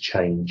this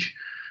change.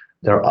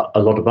 There are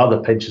a lot of other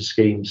pension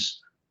schemes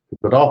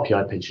who've got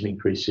RPI pension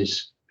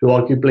increases who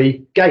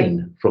arguably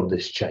gain from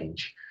this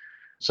change.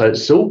 So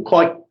it's all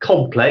quite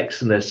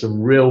complex, and there's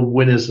some real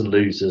winners and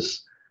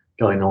losers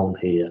going on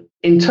here.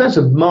 In terms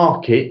of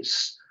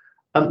markets,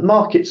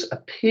 markets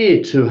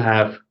appear to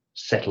have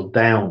settled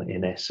down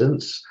in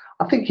essence.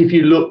 I think if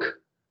you look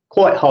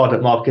quite hard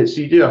at markets,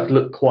 you do have to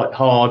look quite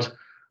hard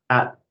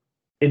at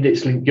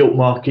index-linked gilt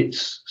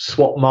markets,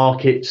 swap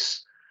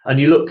markets, and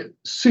you look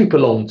super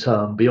long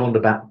term beyond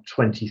about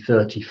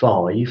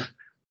 2035,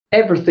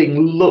 everything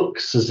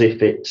looks as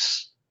if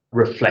it's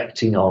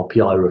reflecting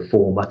RPI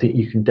reform. I think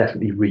you can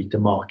definitely read the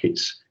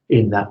markets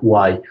in that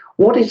way.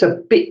 What is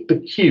a bit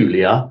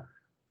peculiar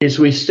is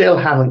we still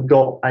haven't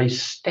got a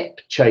step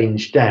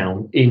change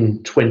down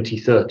in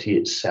 2030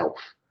 itself.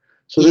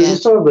 So there's a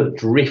sort of a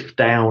drift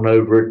down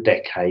over a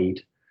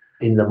decade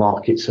in the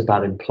markets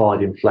about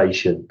implied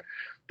inflation.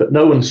 But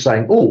no one's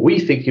saying, oh, we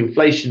think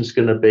inflation's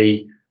going to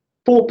be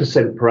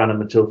 4% per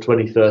annum until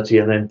 2030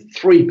 and then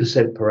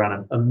 3% per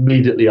annum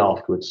immediately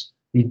afterwards.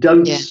 You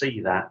don't see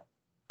that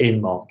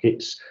in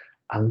markets.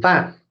 And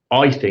that,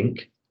 I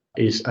think,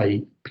 is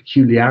a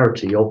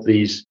peculiarity of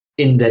these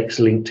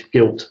index-linked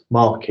gilt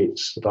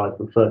markets that I've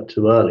referred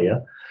to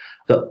earlier,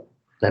 that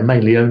they're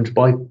mainly owned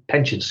by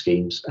pension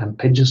schemes, and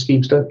pension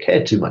schemes don't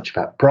care too much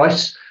about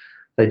price.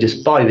 They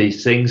just buy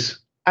these things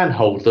and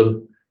hold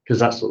them because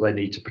that's what they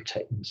need to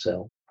protect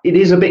themselves. It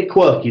is a bit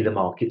quirky, the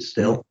market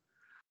still.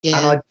 Yeah.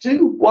 And I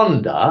do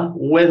wonder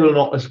whether or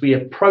not as we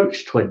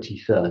approach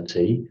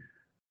 2030,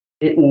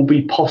 it will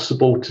be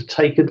possible to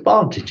take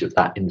advantage of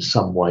that in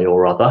some way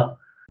or other.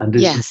 And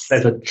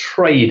instead of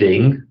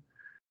trading,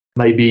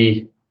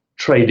 maybe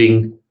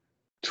trading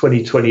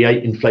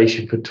 2028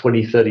 inflation for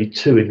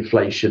 2032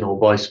 inflation or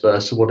vice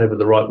versa, whatever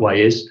the right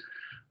way is,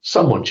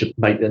 someone should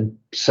make them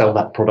sell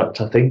that product,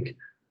 I think.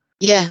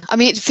 Yeah, I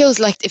mean, it feels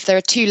like if there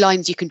are 2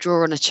 lines you can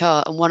draw on a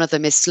chart and one of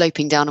them is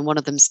sloping down and one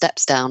of them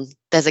steps down,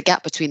 there's a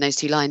gap between those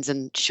 2 lines,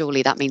 and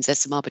surely that means there's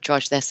some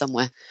arbitrage there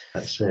somewhere.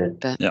 That's it.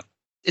 But yeah.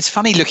 It's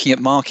funny looking at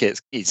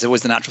markets. It's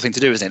always the natural thing to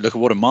do, isn't it? Look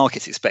at what a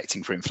market's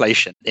expecting for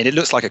inflation. And it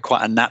looks like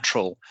quite a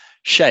natural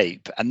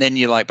shape. And then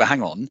you're like, but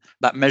hang on,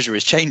 that measure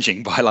is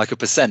changing by like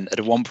 1% at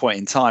one point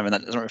in time, and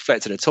that doesn't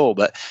reflect it at all.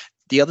 But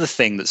the other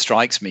thing that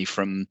strikes me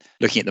from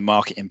looking at the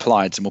market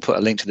implieds, and we'll put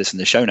a link to this in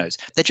the show notes,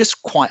 they're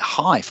just quite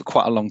high for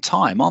quite a long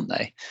time, aren't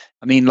they?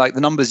 I mean, like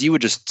the numbers you were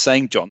just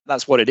saying, John,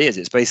 that's what it is.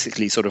 It's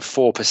basically sort of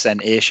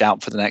 4%-ish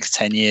out for the next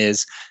 10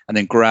 years, and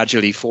then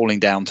gradually falling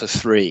down to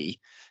 3%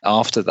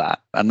 after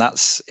that. And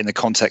that's in the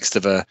context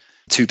of a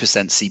 2%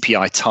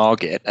 CPI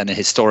target and a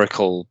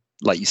historical,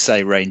 like you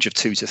say, range of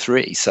 2 to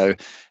 3. So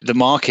the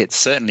markets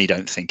certainly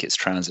don't think it's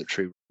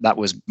transitory. That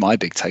was my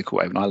big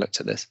takeaway when I looked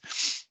at this.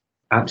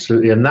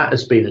 Absolutely. And that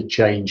has been a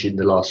change in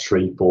the last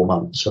 3-4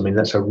 months. I mean,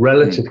 that's a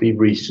relatively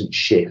recent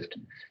shift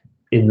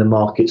in the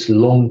market's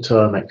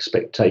long-term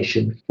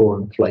expectation for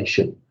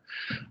inflation.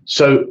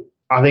 So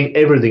I think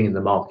everything in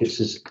the markets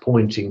is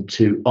pointing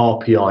to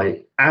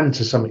RPI and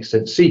to some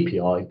extent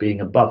CPI being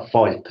above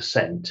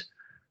 5%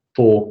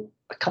 for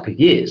a couple of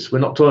years. We're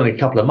not talking a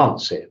couple of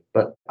months here,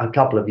 but a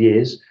couple of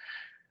years.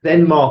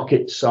 Then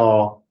markets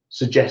are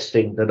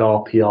suggesting that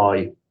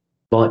RPI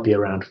might be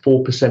around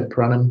 4%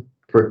 per annum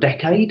for a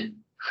decade.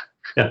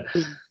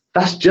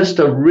 That's just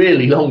a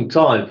really long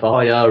time for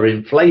higher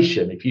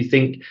inflation. If you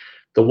think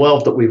the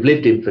world that we've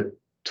lived in for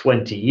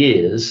 20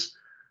 years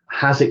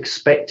has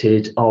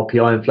expected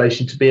RPI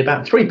inflation to be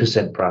about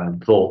 3% per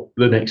annum for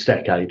the next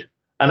decade.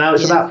 And now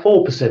it's about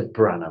 4%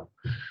 per annum.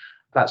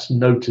 That's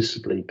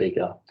noticeably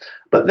bigger.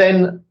 But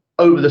then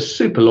over the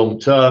super long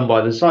term,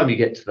 by the time you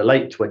get to the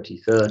late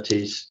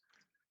 2030s,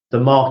 the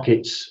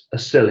markets are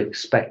still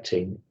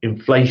expecting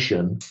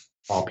inflation,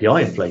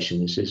 RPI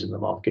inflation this is in the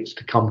markets,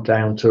 to come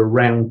down to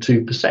around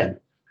 2%.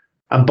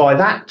 And by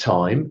that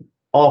time,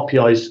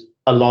 RPI is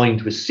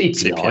aligned with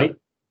CPI.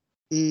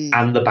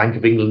 And the Bank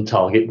of England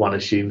target, one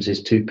assumes,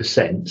 is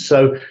 2%.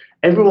 So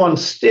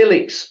everyone's still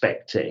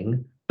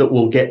expecting that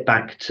we'll get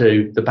back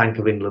to the Bank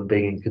of England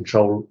being in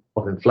control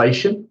of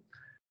inflation.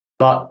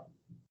 But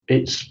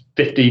it's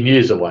 15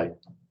 years away,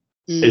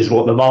 is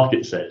what the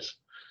market says.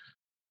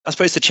 I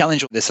suppose to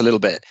challenge this a little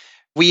bit,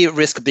 we at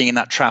risk of being in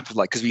that trap of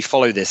because we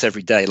follow this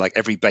every day,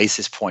 every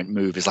basis point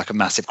move is like a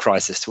massive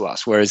crisis to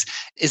us. Whereas,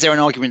 is there an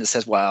argument that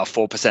says, well,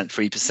 4%,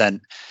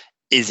 3%,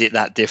 is it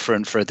that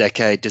different for a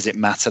decade? Does it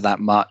matter that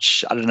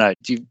much? I don't know.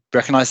 Do you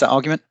recognize that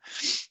argument?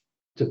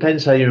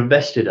 Depends how you're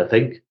invested, I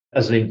think.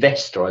 As an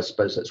investor, I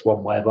suppose that's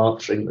one way of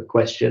answering the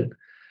question.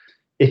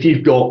 If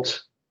you've got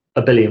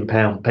 £1 billion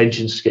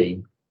pension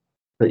scheme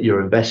that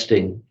you're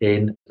investing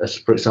in, as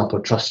for example,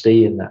 a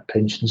trustee in that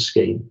pension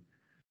scheme,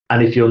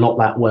 and if you're not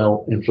that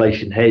well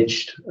inflation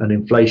hedged and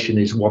inflation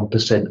is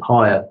 1%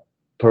 higher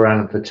per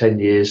annum for 10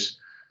 years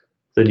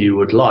than you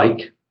would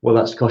like, well,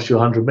 that's cost you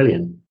 100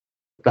 million.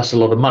 That's a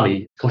lot of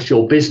money. Cost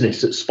your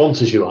business that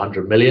sponsors you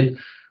 100 million.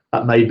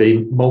 That may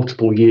be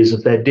multiple years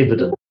of their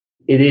dividend.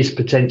 It is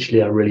potentially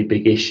a really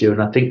big issue.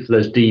 And I think for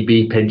those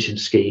DB pension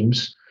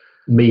schemes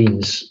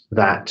means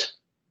that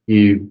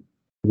you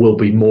will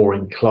be more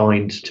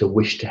inclined to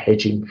wish to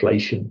hedge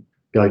inflation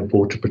going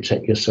forward to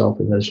protect yourself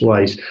in those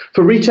ways.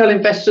 For retail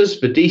investors,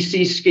 for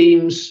DC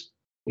schemes,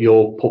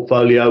 your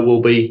portfolio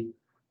will be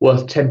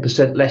worth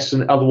 10% less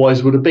than it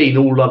otherwise would have been,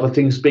 all other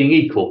things being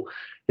equal,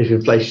 if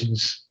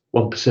inflation's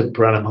 1%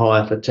 per annum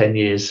higher for 10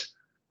 years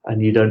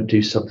and you don't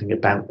do something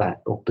about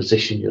that or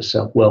position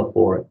yourself well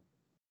for it.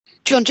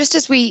 John, just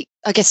as we,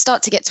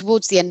 start to get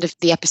towards the end of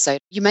the episode,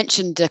 you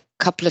mentioned a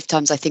couple of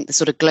times, I think, the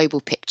sort of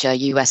global picture,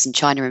 US and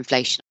China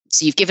inflation.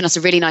 So you've given us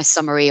a really nice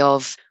summary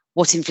of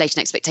what inflation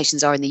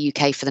expectations are in the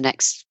UK for the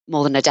next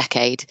more than a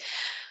decade.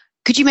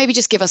 Could you maybe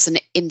just give us an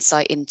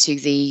insight into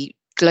the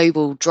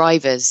global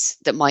drivers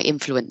that might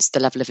influence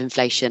the level of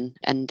inflation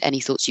and any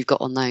thoughts you've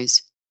got on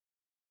those?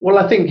 Well,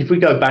 I think if we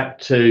go back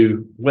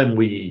to when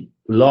we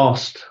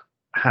last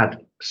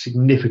had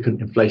significant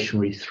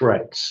inflationary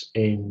threats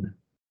in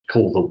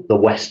the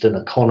Western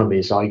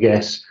economies, I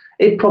guess,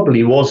 it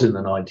probably was in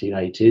the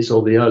 1980s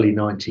or the early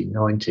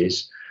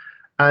 1990s.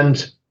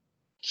 And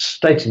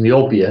stating the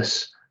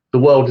obvious, the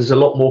world is a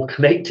lot more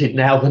connected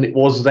now than it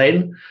was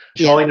then.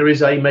 China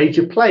is a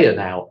major player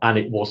now, and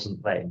it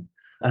wasn't then,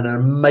 and a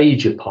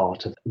major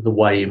part of the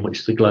way in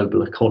which the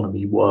global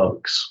economy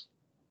works.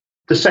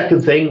 The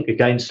second thing,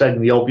 again,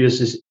 stating the obvious,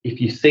 is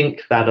if you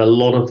think that a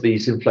lot of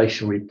these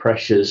inflationary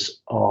pressures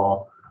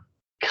are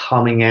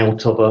coming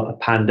out of a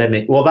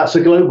pandemic, well, that's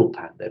a global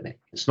pandemic.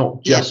 It's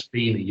not just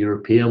been a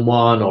European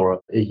one or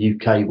a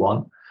UK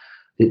one.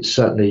 It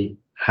certainly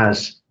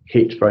has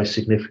hit very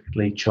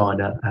significantly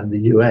China and the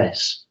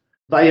US.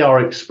 They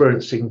are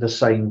experiencing the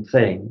same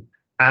thing.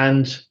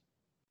 And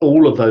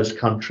all of those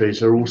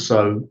countries are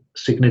also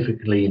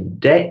significantly in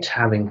debt,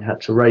 having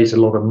had to raise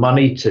a lot of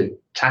money to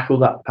tackle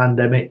that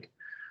pandemic.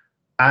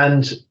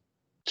 And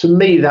to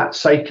me,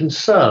 that's a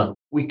concern.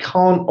 We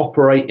can't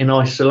operate in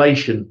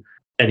isolation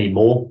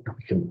anymore.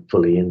 We can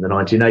fully in the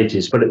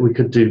 1980s, but we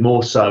could do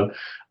more so.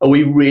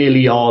 We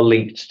really are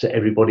linked to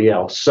everybody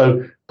else.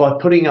 So by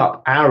putting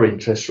up our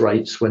interest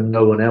rates when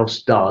no one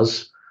else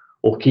does,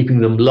 or keeping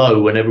them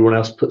low when everyone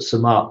else puts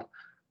them up,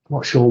 I'm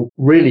not sure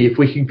really if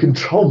we can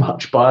control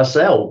much by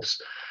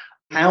ourselves.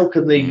 How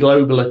can the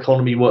global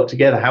economy work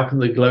together? How can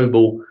the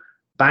global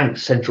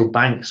banks, central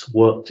banks,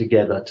 work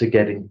together to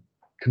get in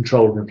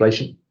control of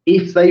inflation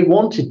if they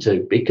wanted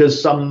to?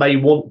 Because some may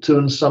want to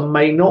and some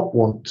may not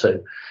want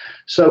to.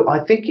 So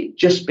I think it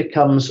just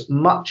becomes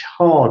much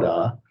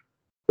harder.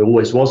 It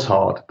always was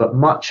hard, but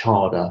much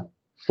harder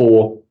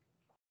for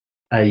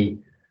a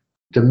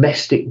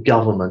domestic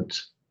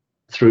government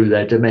through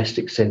their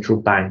domestic central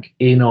bank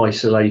in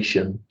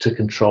isolation to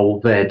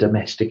control their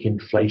domestic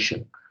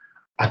inflation.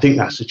 I think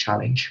that's a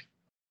challenge.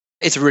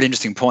 It's a really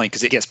interesting point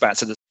because it gets back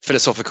to the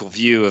philosophical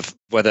view of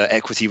whether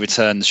equity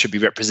returns should be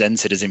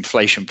represented as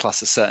inflation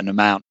plus a certain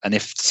amount. And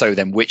if so,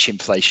 then which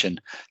inflation?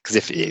 Because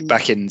if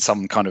back in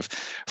some kind of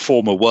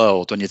former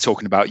world, when you're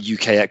talking about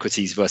UK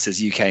equities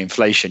versus UK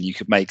inflation, you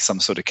could make some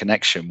sort of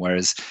connection.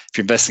 Whereas if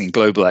you're investing in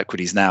global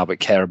equities now, but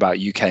care about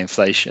UK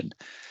inflation,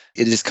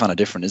 it is kind of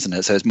different, isn't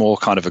it? So it's more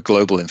kind of a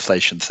global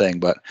inflation thing.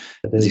 But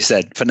as you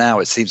said, for now,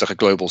 it seems like a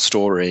global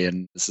story.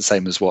 And it's the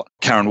same as what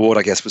Karen Ward,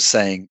 I guess, was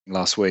saying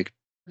last week.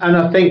 And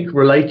I think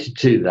related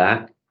to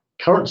that,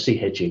 currency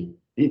hedging,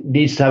 it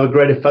needs to have a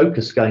greater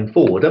focus going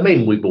forward. I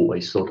mean, we've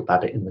always thought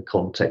about it in the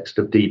context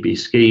of DB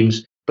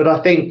schemes, but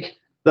I think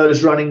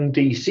those running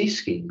DC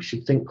schemes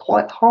should think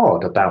quite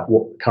hard about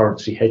what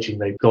currency hedging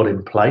they've got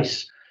in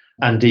place,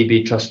 and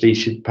DB trustees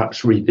should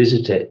perhaps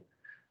revisit it.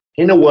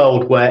 In a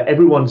world where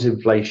everyone's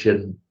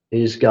inflation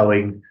is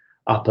going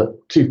up at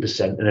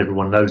 2%, and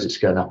everyone knows it's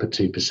going up at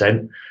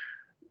 2%.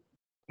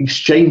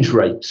 Exchange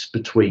rates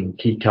between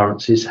key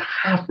currencies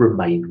have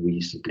remained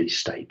reasonably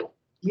stable.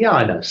 Yeah,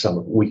 I know some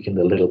have weakened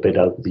a little bit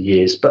over the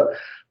years, but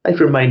they've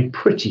remained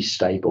pretty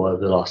stable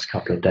over the last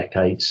couple of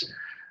decades.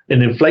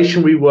 In an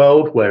inflationary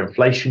world where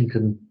inflation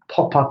can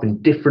pop up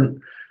in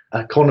different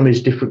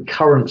economies, different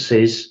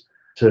currencies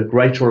to a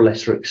greater or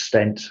lesser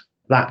extent,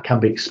 that can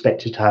be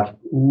expected to have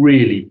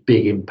really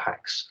big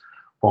impacts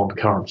on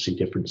currency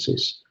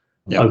differences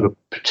over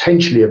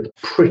potentially a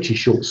pretty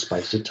short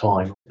space of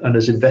time. And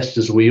as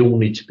investors, we all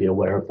need to be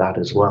aware of that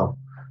as well.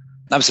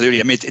 Absolutely.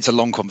 I mean, it's a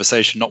long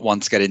conversation, not one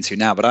to get into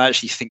now, but I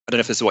actually think, I don't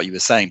know if this is what you were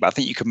saying, but I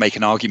think you could make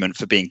an argument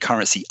for being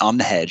currency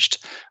unhedged,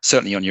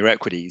 certainly on your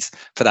equities,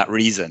 for that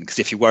reason. Because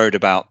if you're worried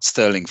about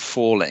sterling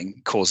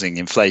falling, causing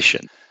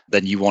inflation,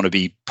 then you want to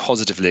be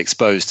positively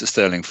exposed to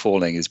sterling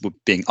falling as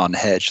being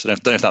unhedged. So I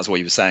don't know if that's what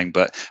you were saying,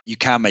 but you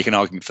can make an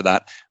argument for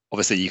that.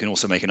 Obviously, you can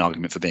also make an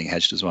argument for being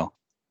hedged as well.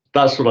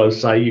 That's what I would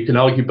say. You can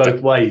argue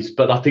both ways,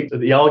 but I think that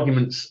the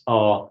arguments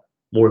are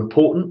more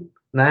important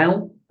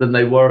now than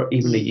they were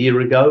even a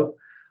year ago.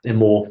 They're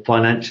more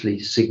financially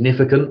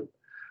significant.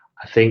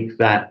 I think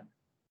that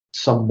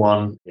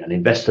an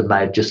investor may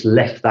have just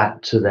left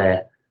that to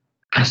their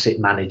asset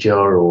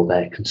manager or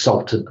their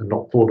consultant and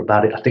not thought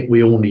about it. I think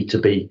we all need to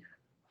be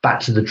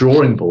back to the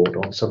drawing board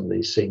on some of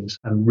these things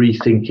and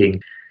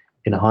rethinking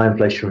in a high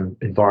inflation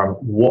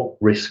environment, what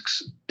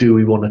risks do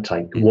we want to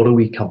take? What are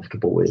we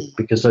comfortable with?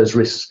 Because those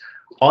risks,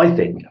 I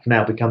think, have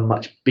now become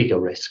much bigger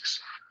risks.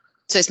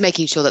 So it's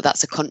making sure that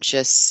that's a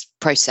conscious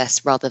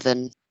process rather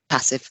than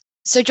passive.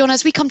 So John,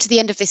 as we come to the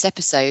end of this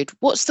episode,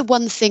 what's the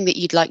one thing that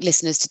you'd like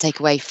listeners to take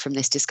away from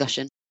this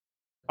discussion?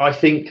 I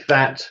think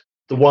that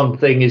the one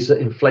thing is that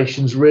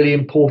inflation's really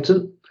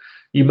important.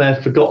 You may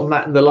have forgotten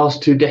that in the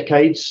last 2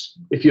 decades.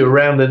 If you're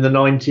around in the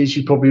 90s,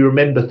 you probably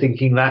remember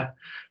thinking that.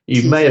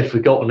 You may have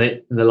forgotten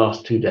it in the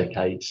last 2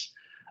 decades.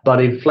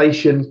 But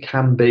inflation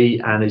can be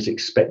and is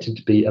expected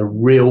to be a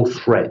real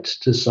threat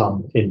to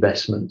some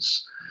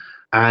investments.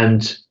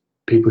 And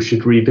people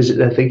should revisit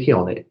their thinking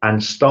on it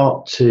and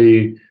start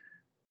to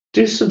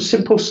do some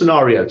simple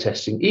scenario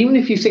testing. Even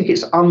if you think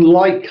it's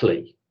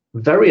unlikely,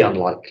 very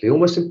unlikely,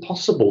 almost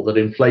impossible that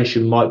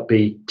inflation might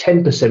be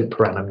 10%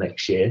 per annum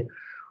next year,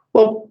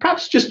 well,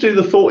 perhaps just do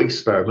the thought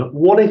experiment.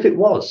 What if it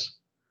was?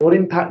 What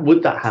impact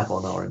would that have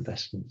on our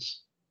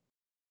investments?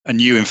 A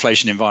new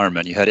inflation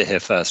environment. You heard it here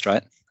first,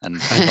 right? And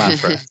plan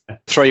for it.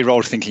 Throw your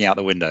old thinking out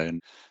the window.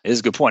 And it is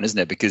a good point, isn't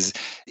it? Because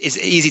it's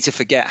easy to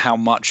forget how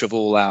much of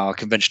all our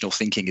conventional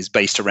thinking is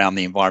based around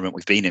the environment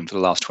we've been in for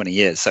the last 20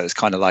 years. So it's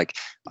kind of like,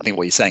 I think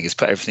what you're saying is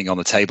put everything on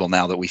the table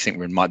now that we think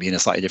we might be in a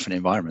slightly different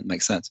environment.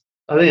 Makes sense.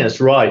 I think that's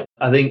right.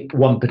 I think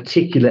one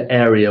particular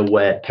area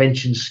where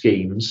pension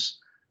schemes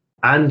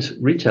and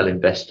retail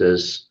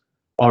investors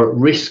are at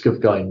risk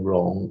of going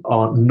wrong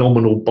are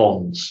nominal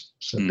bonds.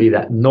 So be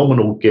that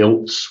nominal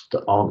gilts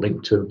that aren't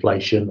linked to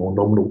inflation or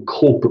nominal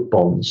corporate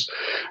bonds.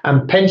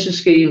 And pension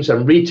schemes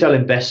and retail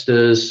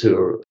investors who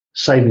are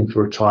saving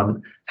for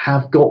retirement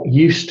have got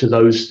used to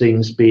those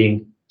things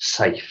being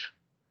safe.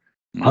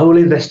 I will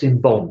invest in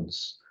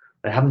bonds.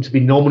 They happen to be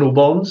nominal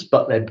bonds,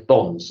 but they're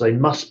bonds. They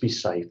must be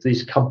safe.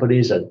 These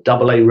companies are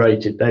AA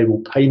rated. They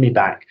will pay me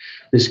back.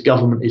 This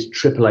government is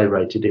AAA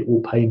rated. It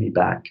will pay me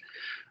back.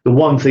 The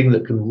one thing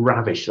that can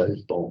ravish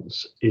those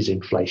bonds is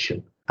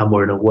inflation. And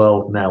we're in a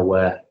world now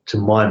where, to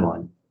my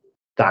mind,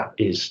 that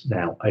is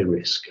now a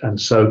risk. And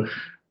so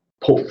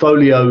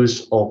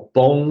portfolios of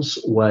bonds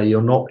where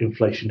you're not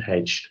inflation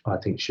hedged, I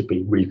think should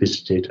be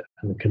revisited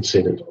and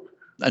considered.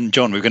 And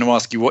John, we're going to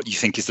ask you what you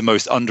think is the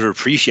most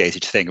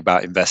underappreciated thing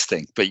about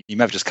investing, but you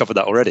may have just covered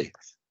that already.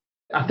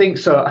 I think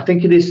so. I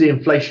think it is the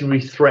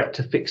inflationary threat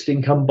to fixed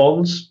income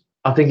bonds.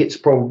 I think it's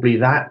probably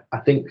that. I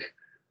think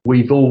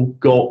we've all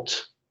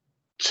got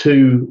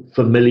too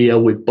familiar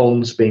with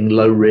bonds being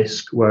low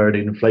risk, where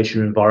in an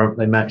inflationary environment,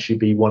 they may actually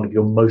be one of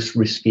your most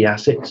risky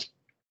assets.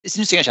 It's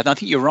interesting, actually. I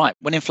think you're right.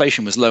 When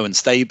inflation was low and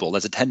stable,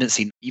 there's a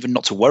tendency even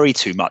not to worry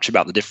too much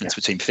about the difference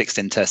between fixed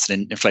interest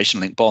and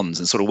inflation-linked bonds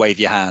and sort of wave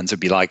your hands and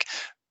be like,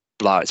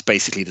 blah, it's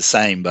basically the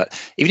same. But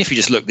even if you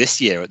just look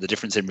this year at the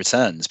difference in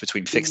returns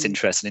between fixed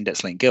interest and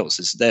index-linked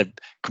gilts, they're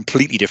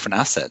completely different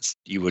assets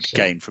you would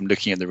gain from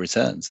looking at the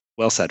returns.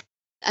 Well said.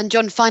 And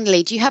John,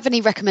 finally, do you have any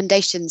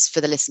recommendations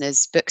for the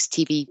listeners? Books,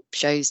 TV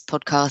shows,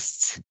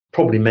 podcasts?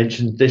 Probably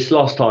mentioned this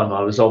last time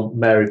I was on,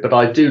 Mary, but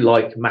I do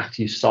like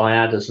Matthew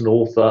Syed as an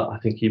author. I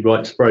think he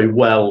writes very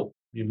well.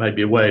 You may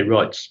be aware he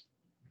writes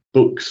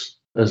books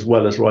as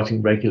well as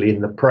writing regularly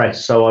in the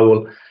press. So I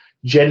will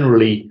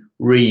generally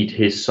read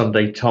his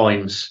Sunday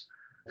Times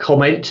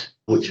comment,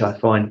 which I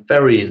find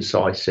very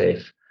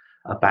incisive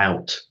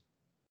about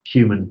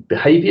human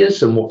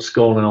behaviours and what's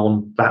gone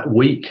on that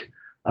week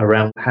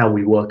around how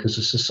we work as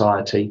a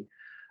society.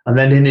 And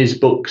then in his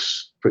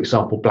books, for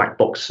example, Black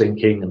Box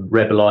Thinking and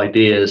Rebel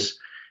Ideas,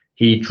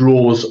 he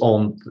draws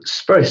on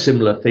very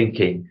similar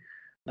thinking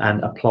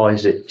and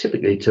applies it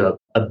typically to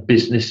a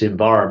business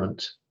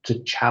environment to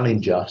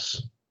challenge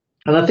us.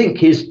 And I think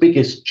his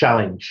biggest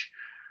challenge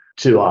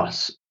to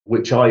us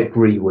which I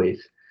agree with,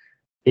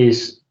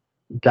 is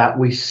that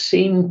we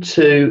seem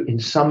to, in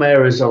some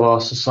areas of our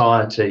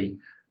society,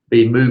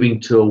 be moving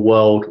to a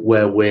world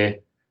where we're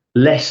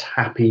less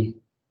happy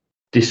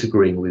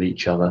disagreeing with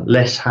each other,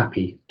 less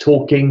happy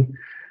talking.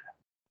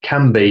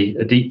 Can be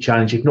a deep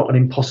challenge, if not an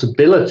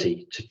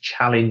impossibility, to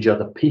challenge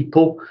other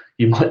people.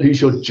 You might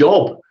lose your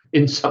job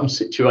in some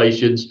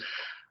situations.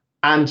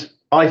 And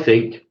I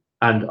think,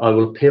 and I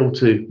will appeal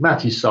to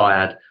Matthew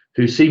Syed,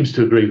 who seems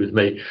to agree with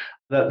me,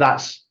 that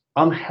that's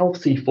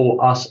unhealthy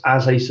for us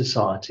as a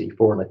society,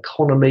 for an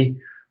economy,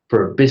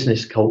 for a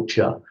business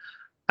culture,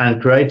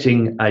 and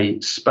creating a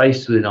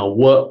space within our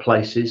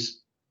workplaces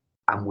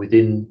and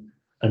within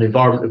an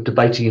environment of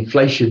debating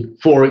inflation,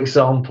 for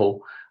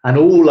example, and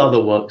all other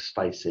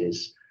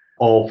workspaces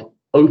of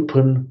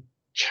open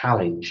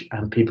challenge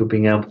and people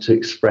being able to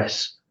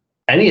express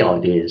any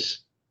ideas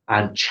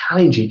and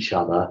challenge each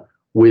other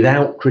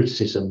without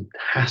criticism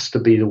has to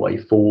be the way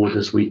forward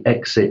as we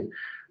exit,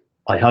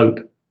 I hope,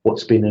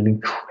 what's been an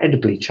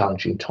incredibly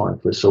challenging time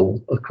for us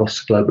all across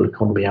the global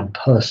economy and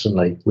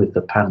personally with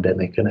the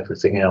pandemic and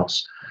everything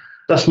else.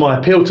 That's my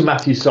appeal to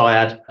Matthew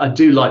Syed. I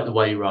do like the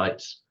way he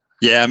writes.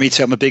 Yeah, me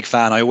too. I'm a big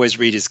fan. I always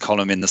read his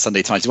column in the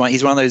Sunday Times.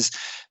 He's one of those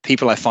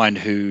people I find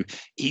who,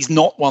 he's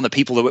not one of the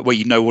people where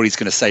you know what he's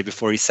going to say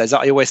before he says it.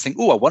 I always think,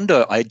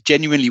 I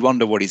genuinely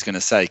wonder what he's going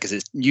to say, because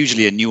it's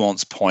usually a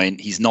nuanced point.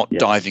 He's not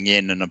diving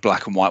in a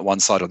black and white, one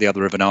side or the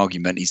other of an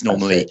argument. He's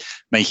normally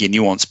making a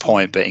nuanced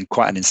point, but in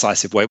quite an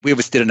incisive way. We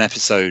obviously did an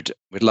episode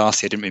with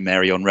last year, didn't we,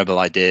 Mary, on Rebel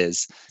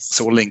Ideas?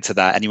 So we'll link to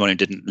that. Anyone who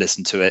didn't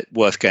listen to it,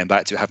 worth going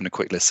back to, having a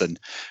quick listen.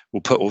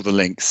 We'll put all the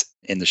links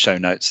in the show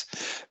notes.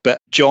 But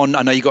John,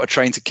 I know you got a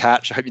train to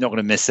catch. I hope you're not going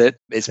to miss it.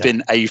 It's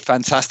been a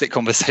fantastic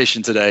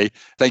conversation today.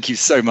 Thank you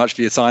so much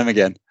for your time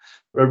again.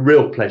 A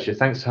real pleasure.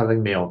 Thanks for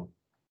having me on.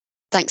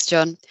 Thanks,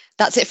 John.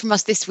 That's it from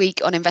us this week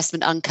on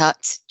Investment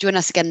Uncut. Join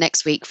us again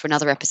next week for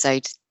another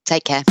episode.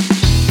 Take care.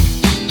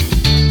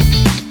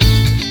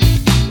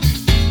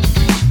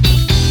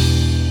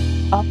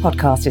 Our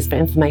podcast is for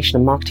information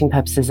and marketing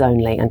purposes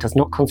only and does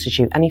not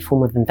constitute any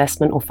form of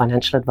investment or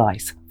financial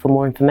advice. For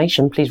more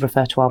information, please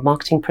refer to our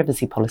marketing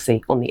privacy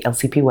policy on the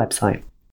LCP website.